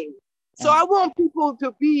came. So I want people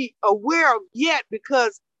to be aware of yet,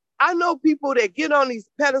 because I know people that get on these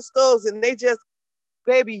pedestals and they just,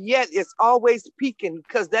 baby, yet is always peaking,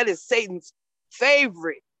 because that is Satan's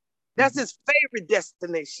favorite. That's his favorite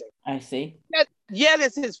destination. I see. Yet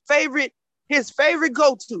is his favorite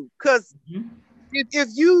go-to. Because if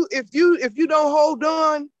you don't hold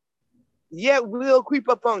on, yet will creep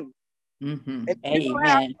up on you. Mm-hmm. If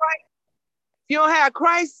you don't have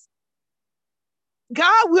Christ,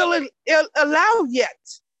 God will allow yet.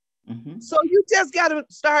 Mm-hmm. So you just gotta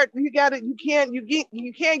start. You can't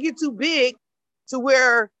get too big to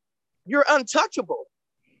where you're untouchable.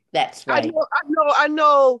 That's right. I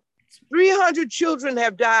know 300 children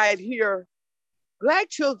have died here. Black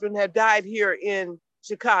children have died here in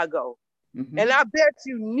Chicago. Mm-hmm. And I bet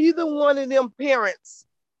you neither one of them parents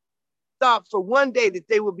thought for one day that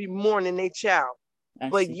they would be mourning their child, I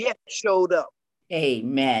but see. yet showed up.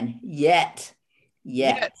 Amen. Yet.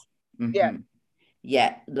 Yet, yet. Mm-hmm.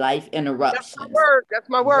 Yet. Life That's my interruptions. word. That's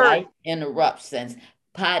my word. Life interruptions.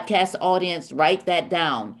 Podcast audience, write that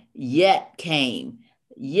down. Yet came.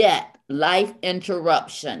 Yet life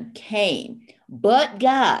interruption came. But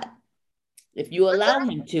God, if you allow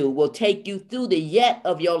him to, will take you through the yet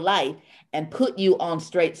of your life and put you on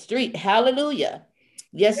straight street. Hallelujah.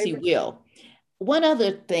 Yes, he Amen. will. One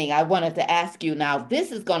other thing I wanted to ask you now,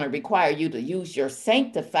 this is going to require you to use your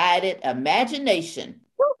sanctified imagination.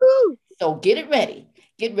 Woo-hoo. So get it ready.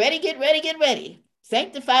 Get ready, get ready, get ready.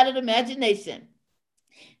 Sanctified imagination.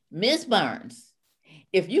 Ms. Burns,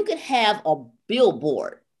 if you could have a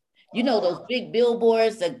billboard, you know those big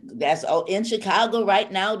billboards that's in Chicago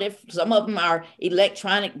right now. Some of them are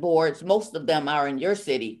electronic boards. Most of them are in your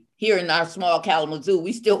city. Here in our small Kalamazoo,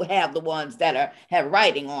 we still have the ones that have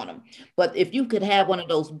writing on them. But if you could have one of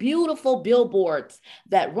those beautiful billboards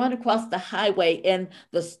that run across the highway in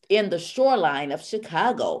the shoreline of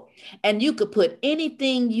Chicago, and you could put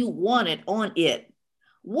anything you wanted on it,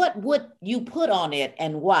 what would you put on it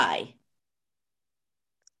and why?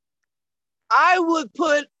 I would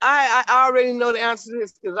put, I already know the answer to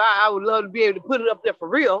this because I would love to be able to put it up there for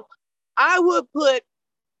real. I would put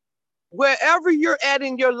wherever you're at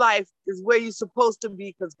in your life is where you're supposed to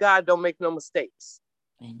be because God don't make no mistakes.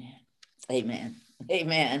 Amen. Amen.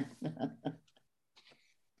 Amen.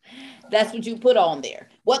 That's what you put on there.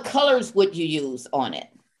 What colors would you use on it?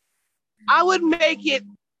 I would make it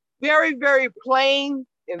very, very plain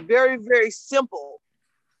and very, very simple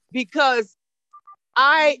because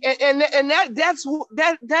that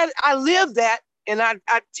I live that and I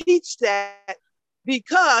teach that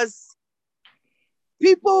because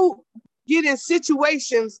people get in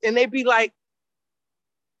situations and they be like,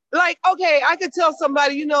 okay, I could tell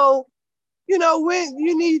somebody, when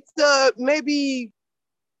you need to maybe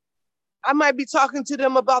I might be talking to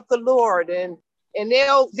them about the Lord and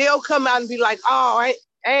they'll come out and be like, oh, I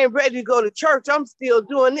ain't ready to go to church. I'm still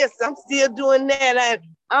doing this. I'm still doing that.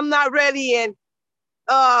 I'm not ready. And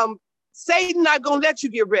Satan not gonna let you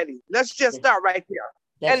get ready. Let's just start right there.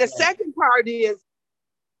 That's and the right. second part is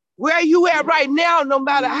where you at right now, no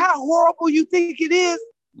matter how horrible you think it is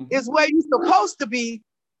where you're supposed to be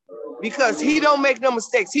because he don't make no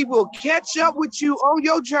mistakes. He will catch up with you on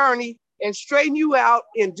your journey and straighten you out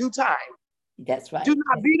in due time. That's right. Do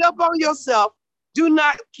not beat up on yourself. Do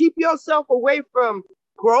not keep yourself away from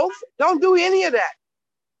growth. Don't do any of that.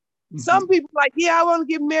 Mm-hmm. Some people like, yeah, I want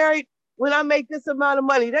to get married when I make this amount of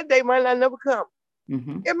money. That day might not never come.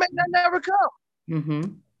 Mm-hmm. It may not never come. Mm-hmm.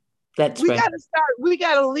 That's we right. We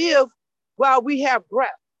gotta live while we have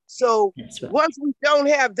breath. So right. Once we don't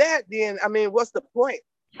have that, then I mean, what's the point?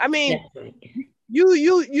 I mean, right. you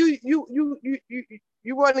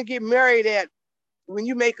want to get married at when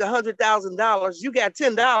you make $100,000, you got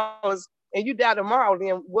 $10 and you die tomorrow,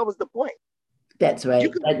 then what was the point? That's right.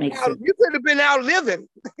 That makes sense. You could have been out living.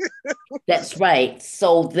 That's right.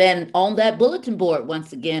 So then on that bulletin board,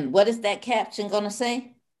 once again, what is that caption going to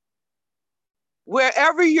say?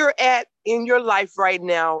 Wherever you're at in your life right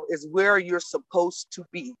now is where you're supposed to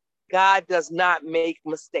be. God does not make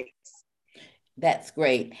mistakes. That's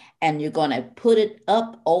great. And you're going to put it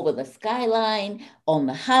up over the skyline on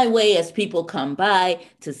the highway as people come by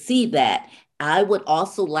to see that. I would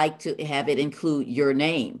also like to have it include your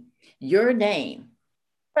name. Your name.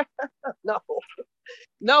 No,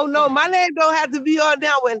 my name don't have to be on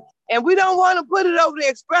that one. And we don't want to put it over the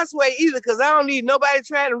expressway either because I don't need nobody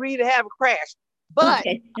trying to read and have a crash. But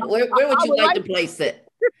okay. Where would you like to place it?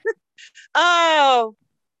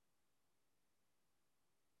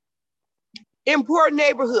 In poor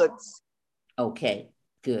neighborhoods. Okay,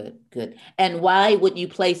 good. And why would you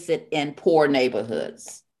place it in poor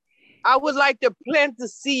neighborhoods? I would like to plant the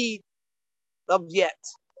seed of yet.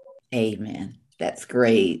 Amen. That's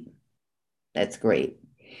great. That's great.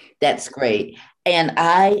 And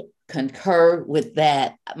I concur with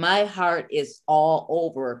that. My heart is all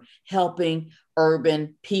over helping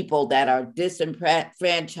urban people that are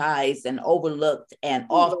disenfranchised and overlooked, and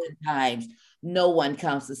oftentimes no one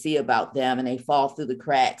comes to see about them and they fall through the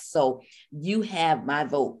cracks. So you have my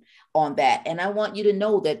vote on that. And I want you to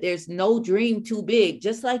know that there's no dream too big,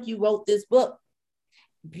 just like you wrote this book.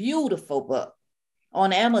 Beautiful book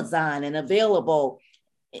on Amazon and available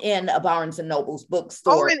in a Barnes and Noble's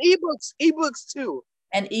bookstore. Oh, and ebooks too.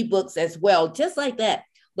 And ebooks as well. Just like that,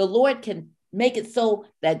 the Lord can make it so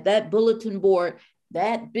that bulletin board,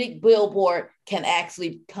 that big billboard can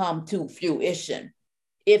actually come to fruition.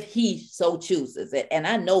 if he so chooses it. And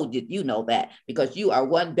I know that you know that because you are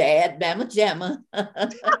one bad mama jamma.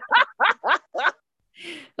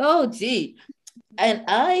 Oh, gee. And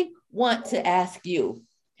I want to ask you,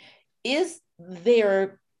 is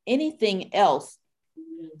there anything else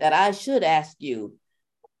that I should ask you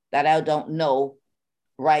that I don't know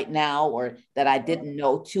right now or that I didn't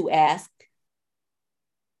know to ask?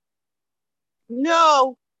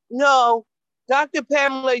 No, no. Dr.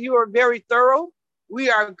 Pamela, you are very thorough. We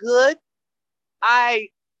are good. I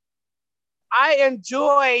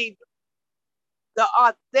enjoyed the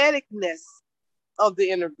authenticness of the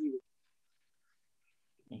interview.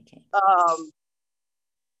 Okay.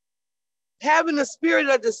 Having a spirit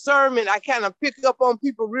of discernment, I kind of pick up on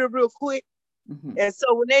people real quick. Mm-hmm. And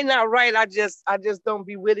so when they're not right, I just don't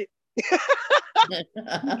be with it.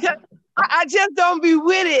 I just don't be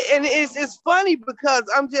with it. And it's funny because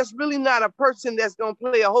I'm just really not a person that's going to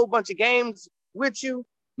play a whole bunch of games with you.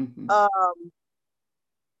 Mm-hmm.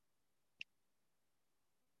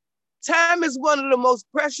 Time is one of the most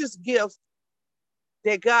precious gifts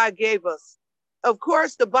that God gave us. Of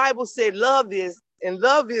course, the Bible said love is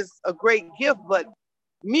a great gift, but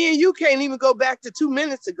me and you can't even go back to 2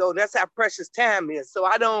 minutes ago. That's how precious time is. So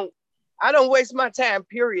I don't waste my time,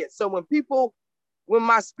 period. So when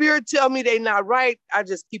my spirit tell me they not right, I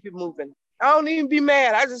just keep it moving. I don't even be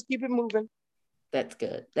mad. I just keep it moving. That's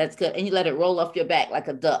good. That's good. And you let it roll off your back like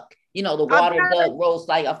a duck. You know, the water duck rolls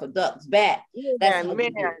like off a duck's back. Man, that's how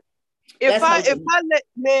man. If I let,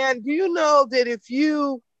 man, do you know that if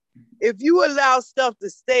you allow stuff to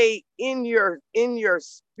stay in your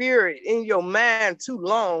spirit, in your mind too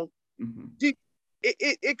long, mm-hmm.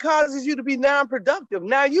 it causes you to be non-productive.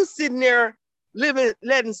 Now you sitting there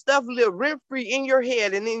letting stuff live rent-free in your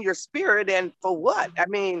head and in your spirit, and for what? I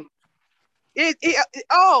mean, this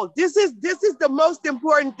is the most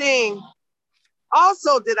important thing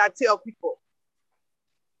also that I tell people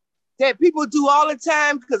that people do all the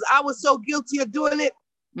time, because I was so guilty of doing it.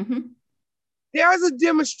 Mm-hmm. There's a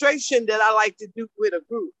demonstration that I like to do with a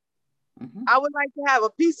group. Mm-hmm. I would like to have a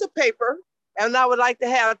piece of paper, and I would like to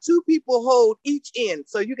have 2 people hold each end.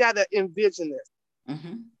 So you got to envision this.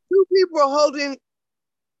 Mm-hmm. 2 people are holding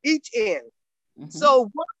each end. Mm-hmm. So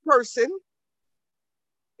one person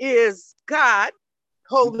is God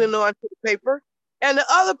holding mm-hmm. on to the paper, and the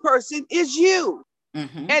other person is you.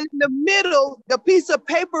 Mm-hmm. And in the middle, the piece of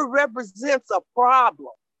paper represents a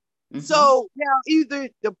problem. Mm-hmm. So now either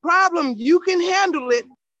the problem, you can handle it,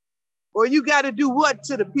 or you got to do what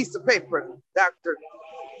to the piece of paper, Dr.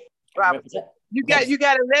 Robinson? You got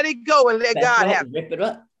to let it go and let God have it. Rip it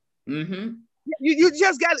up. Mm-hmm. You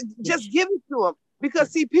just got to just give it to him, because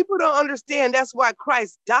see, people don't understand. That's why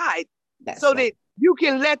Christ died, so that you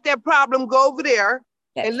can let that problem go over there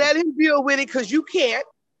and let him deal with it, because you can't.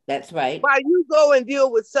 That's right. While you go and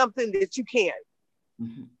deal with something that you can.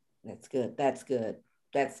 Mm-hmm. That's good. That's good.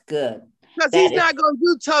 That's good. Because he's not going to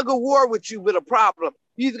do tug of war with you with a problem.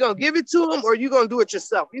 You're either going to give it to him or you're going to do it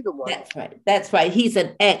yourself. Either one. That's right. That's right. He's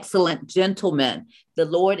an excellent gentleman. The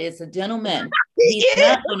Lord is a gentleman. He's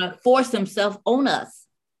not going to force himself on us.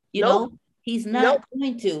 You know, he's not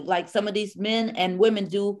going to, like some of these men and women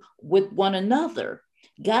do with one another.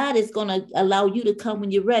 God is going to allow you to come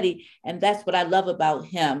when you're ready. And that's what I love about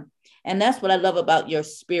him. And that's what I love about your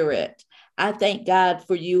spirit. I thank God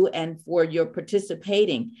for you and for your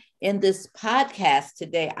participating in this podcast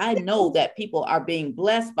today. I know that people are being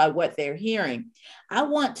blessed by what they're hearing. I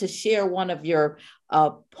want to share one of your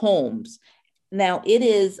poems. Now, it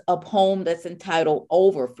is a poem that's entitled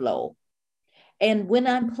Overflow. And when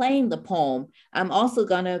I'm playing the poem, I'm also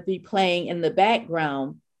going to be playing in the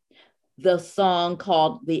background the song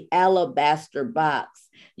called The Alabaster Box.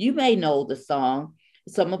 You may know the song.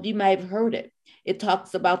 Some of you may have heard it. It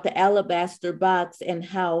talks about the alabaster box and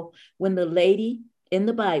how when the lady in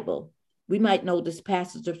the Bible, we might know this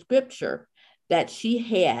passage of scripture, that she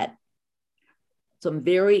had some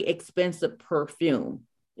very expensive perfume,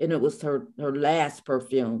 and it was her last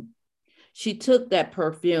perfume. She took that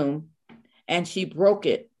perfume and she broke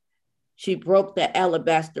it. She broke the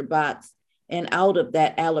alabaster box, and out of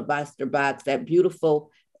that alabaster box, that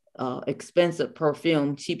beautiful, expensive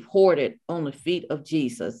perfume, she poured it on the feet of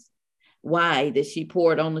Jesus. Why did she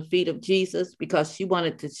pour it on the feet of Jesus? Because she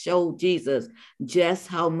wanted to show Jesus just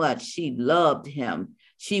how much she loved him.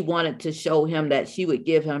 She wanted to show him that she would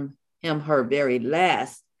give him her very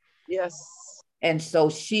last. Yes. And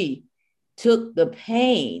so she took the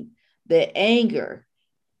pain, the anger,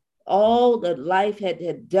 all that life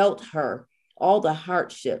had dealt her, all the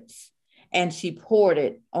hardships, and she poured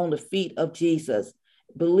it on the feet of Jesus,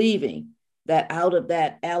 believing that out of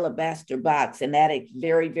that alabaster box and that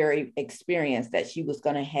very, very experience that she was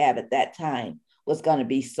going to have at that time was going to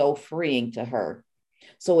be so freeing to her.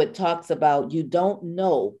 So it talks about you don't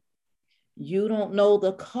know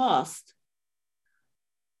the cost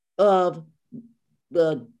of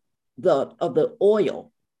the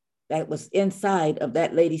oil that was inside of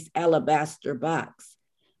that lady's alabaster box.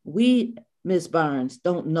 We, Ms. Barnes,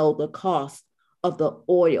 don't know the cost of the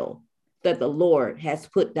oil that the Lord has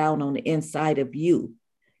put down on the inside of you.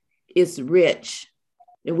 It's rich.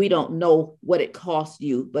 And we don't know what it costs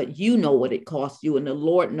you, but you know what it costs you, and the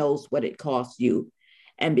Lord knows what it costs you.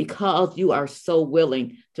 And because you are so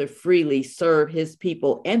willing to freely serve his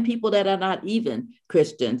people and people that are not even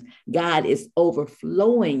Christians, God is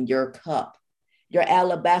overflowing your cup. Your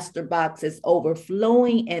alabaster box is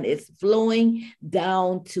overflowing, and it's flowing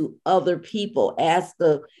down to other people as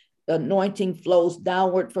the anointing flows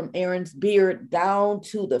downward from Aaron's beard down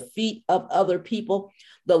to the feet of other people.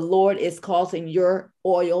 The Lord is causing your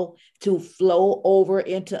oil to flow over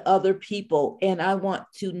into other people. And I want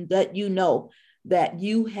to let you know that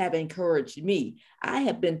you have encouraged me. I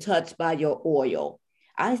have been touched by your oil.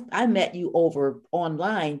 I met you over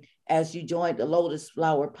online as you joined the Lotus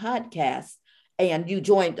Flower podcast, and you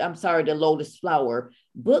joined, the Lotus Flower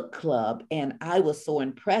book club. And I was so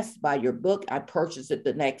impressed by your book. I purchased it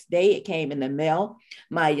the next day. It came in the mail.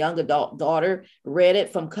 My young adult daughter read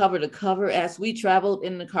it from cover to cover as we traveled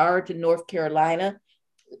in the car to North Carolina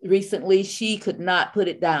recently. She could not put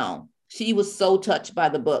it down. She was so touched by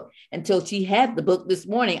the book until she had the book this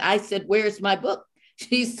morning. I said, "Where's my book?"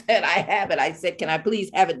 She said, "I have it." I said, "Can I please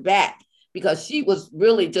have it back?" Because she was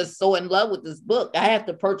really just so in love with this book. I have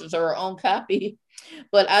to purchase her own copy.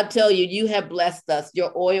 But I tell you, you have blessed us.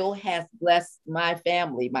 Your oil has blessed my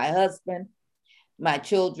family, my husband, my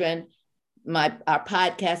children, our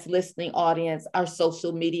podcast listening audience, our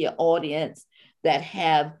social media audience that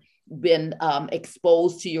have been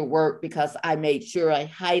exposed to your work because I made sure I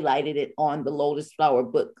highlighted it on the Lotus Flower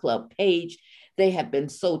Book Club page. They have been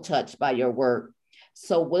so touched by your work.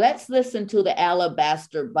 So let's listen to the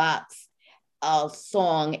Alabaster Box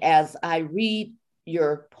song as I read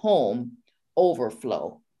your poem,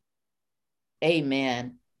 Overflow.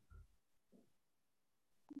 Amen.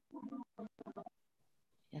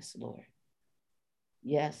 Yes, Lord.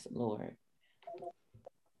 Yes, Lord.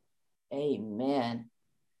 Amen.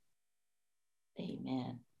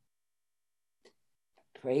 Amen.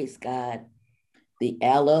 Praise God. The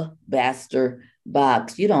alabaster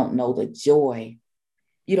box. You don't know the joy.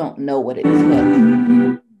 You don't know what it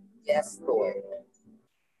took. Yes, Lord.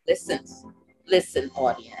 Listen,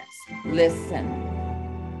 audience. Listen.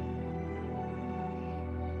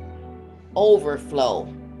 Overflow.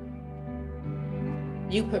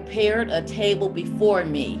 You prepared a table before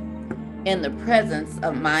me in the presence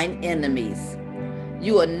of mine enemies.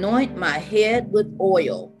 You anoint my head with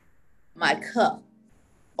oil. My cup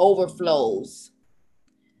overflows.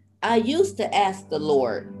 I used to ask the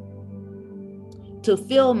Lord to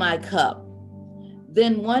fill my cup.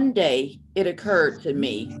 Then one day it occurred to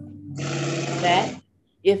me that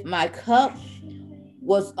if my cup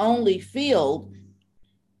was only filled,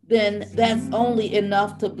 then that's only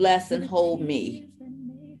enough to bless and hold me.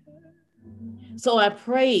 So I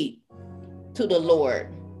prayed to the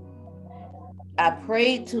Lord.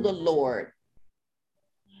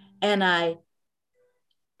 And I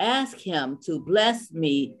asked him to bless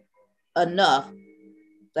me enough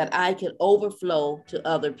that I could overflow to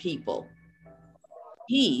other people.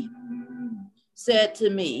 He said to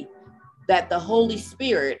me that the Holy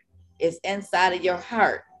Spirit is inside of your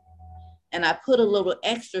heart. And I put a little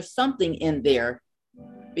extra something in there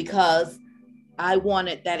because I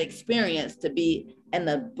wanted that experience to be an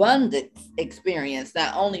abundance experience,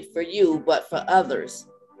 not only for you, but for others.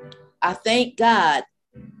 I thank God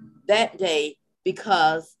that day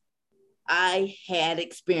because I had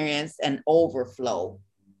experienced an overflow.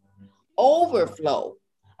 Overflow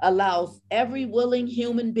allows every willing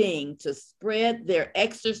human being to spread their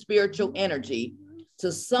extra spiritual energy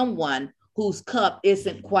to someone whose cup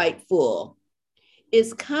isn't quite full.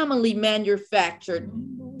 It's commonly manufactured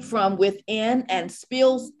from within and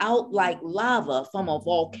spills out like lava from a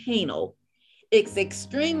volcano. It's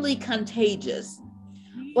extremely contagious,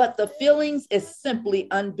 but the feelings is simply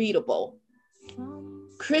unbeatable.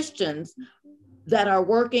 Christians that are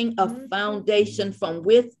working a foundation from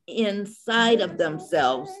within inside of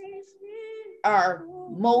themselves are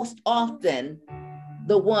most often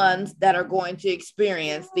the ones that are going to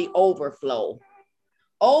experience the overflow.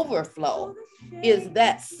 Overflow is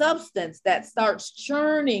that substance that starts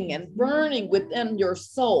churning and burning within your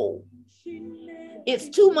soul. It's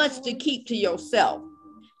too much to keep to yourself.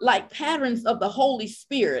 like patterns of the Holy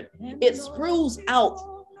Spirit. It sprues out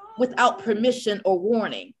without permission or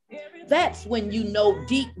warning. That's when you know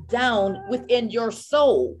deep down within your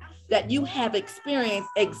soul that you have experienced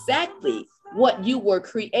exactly what you were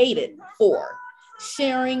created for,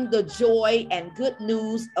 sharing the joy and good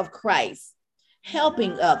news of Christ,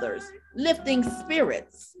 helping others, lifting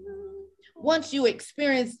spirits. Once you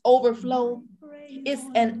experience overflow, it's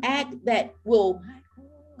an act that will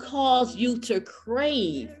cause you to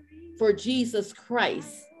crave for Jesus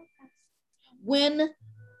Christ. When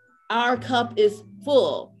our cup is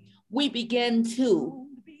full, we begin to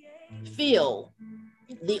feel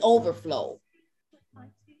the overflow.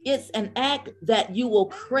 It's an act that you will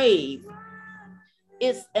crave.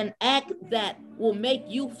 It's an act that will make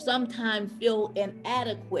you sometimes feel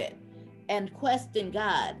inadequate and question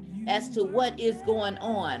God as to what is going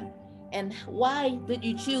on and why did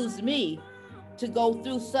you choose me to go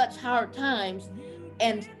through such hard times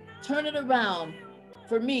and turn it around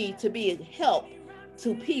for me to be a help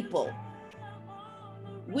to people.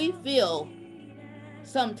 We feel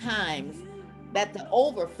sometimes that the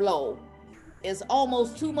overflow is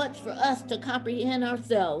almost too much for us to comprehend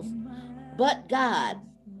ourselves. But God,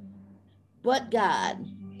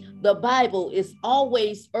 the Bible is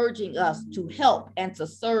always urging us to help and to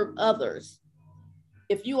serve others.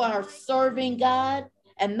 If you are serving God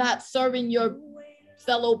and not serving your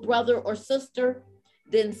fellow brother or sister,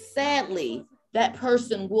 then sadly, that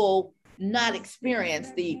person will not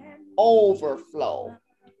experience the overflow.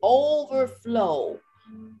 Overflow.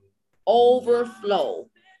 Overflow.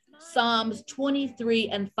 Psalms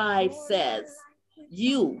 23:5 says,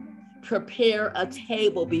 "You prepare a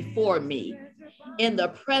table before me in the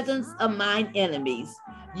presence of mine enemies.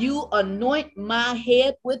 You anoint my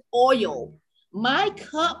head with oil. My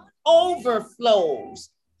cup overflows."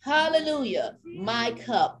 Hallelujah. My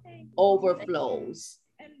cup overflows.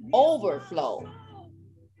 Overflow.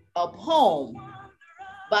 A poem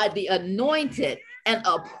by the anointed and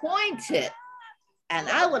appointed, and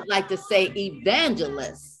I would like to say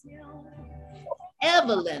evangelist,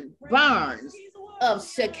 Evelyn Barnes of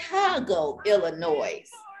Chicago, Illinois.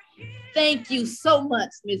 Thank you so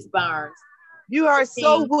much, Ms. Barnes. You are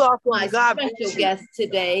so welcome. My God special guest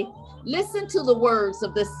today. Listen to the words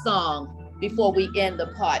of this song before we end the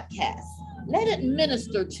podcast. Let it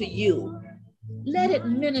minister to you. Let it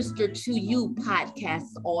minister to you, podcast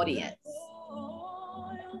audience.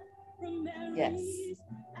 Yes.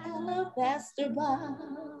 Alabaster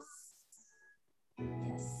box.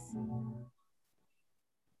 Yes.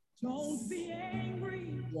 Don't be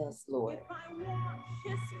angry. Yes, Lord. If I wash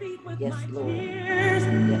his feet with Yes, my Lord. tears.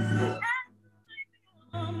 Yes, Lord.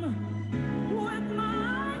 With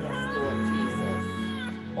my Yes, Lord Jesus.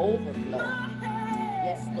 Overflow.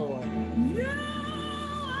 Yes, Lord.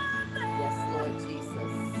 Yes, Lord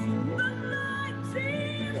Jesus.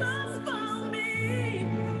 Yes, Lord Jesus.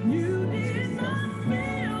 You did not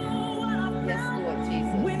feel what I Yes, felt Lord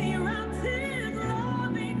Jesus. when he wrapped his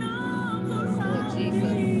loving arms Yes, Lord around Jesus.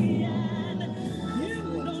 me. And Yes, you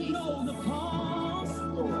Lord don't know the Jesus. cost Yes,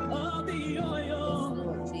 Lord. of the oil. Yes,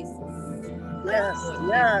 Lord Jesus. Yes, Lord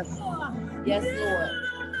yes. Jesus. Yes, Lord.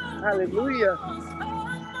 Hallelujah.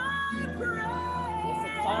 Yes,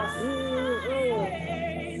 it costs. Mm-mm.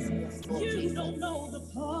 Yes, Lord You Jesus. don't know the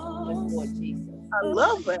Yes, cost Lord Jesus. I of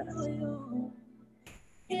love that. the oil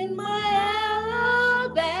in my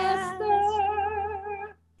Alabaster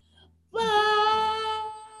box.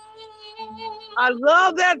 I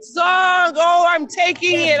love that song. Oh, I'm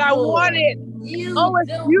taking Yes, it. I want Lord. it. Oh, You it's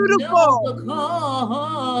don't know beautiful. the call.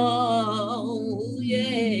 Oh,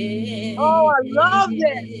 Yeah. I love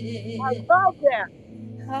that. I love that.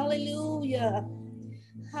 Hallelujah.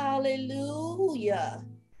 Hallelujah.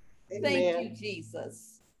 Thank Amen. you,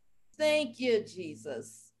 Jesus. Thank you,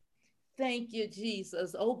 Jesus. Thank you,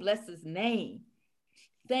 Jesus. Oh, bless his name.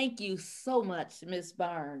 Thank you so much, Miss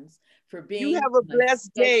Barnes, for You being have a my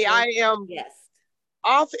blessed day. I special am guest.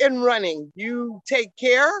 off and running. You take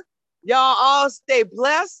care. Y'all all stay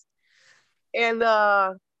blessed and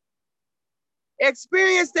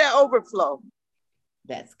experience that overflow.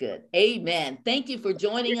 That's good. Amen. Thank you for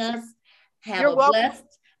joining us. Have You're a welcome.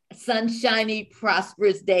 blessed, sunshiny,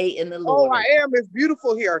 prosperous day in the Oh, Lord. I am. It's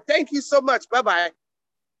beautiful here. Thank you so much. Bye-bye.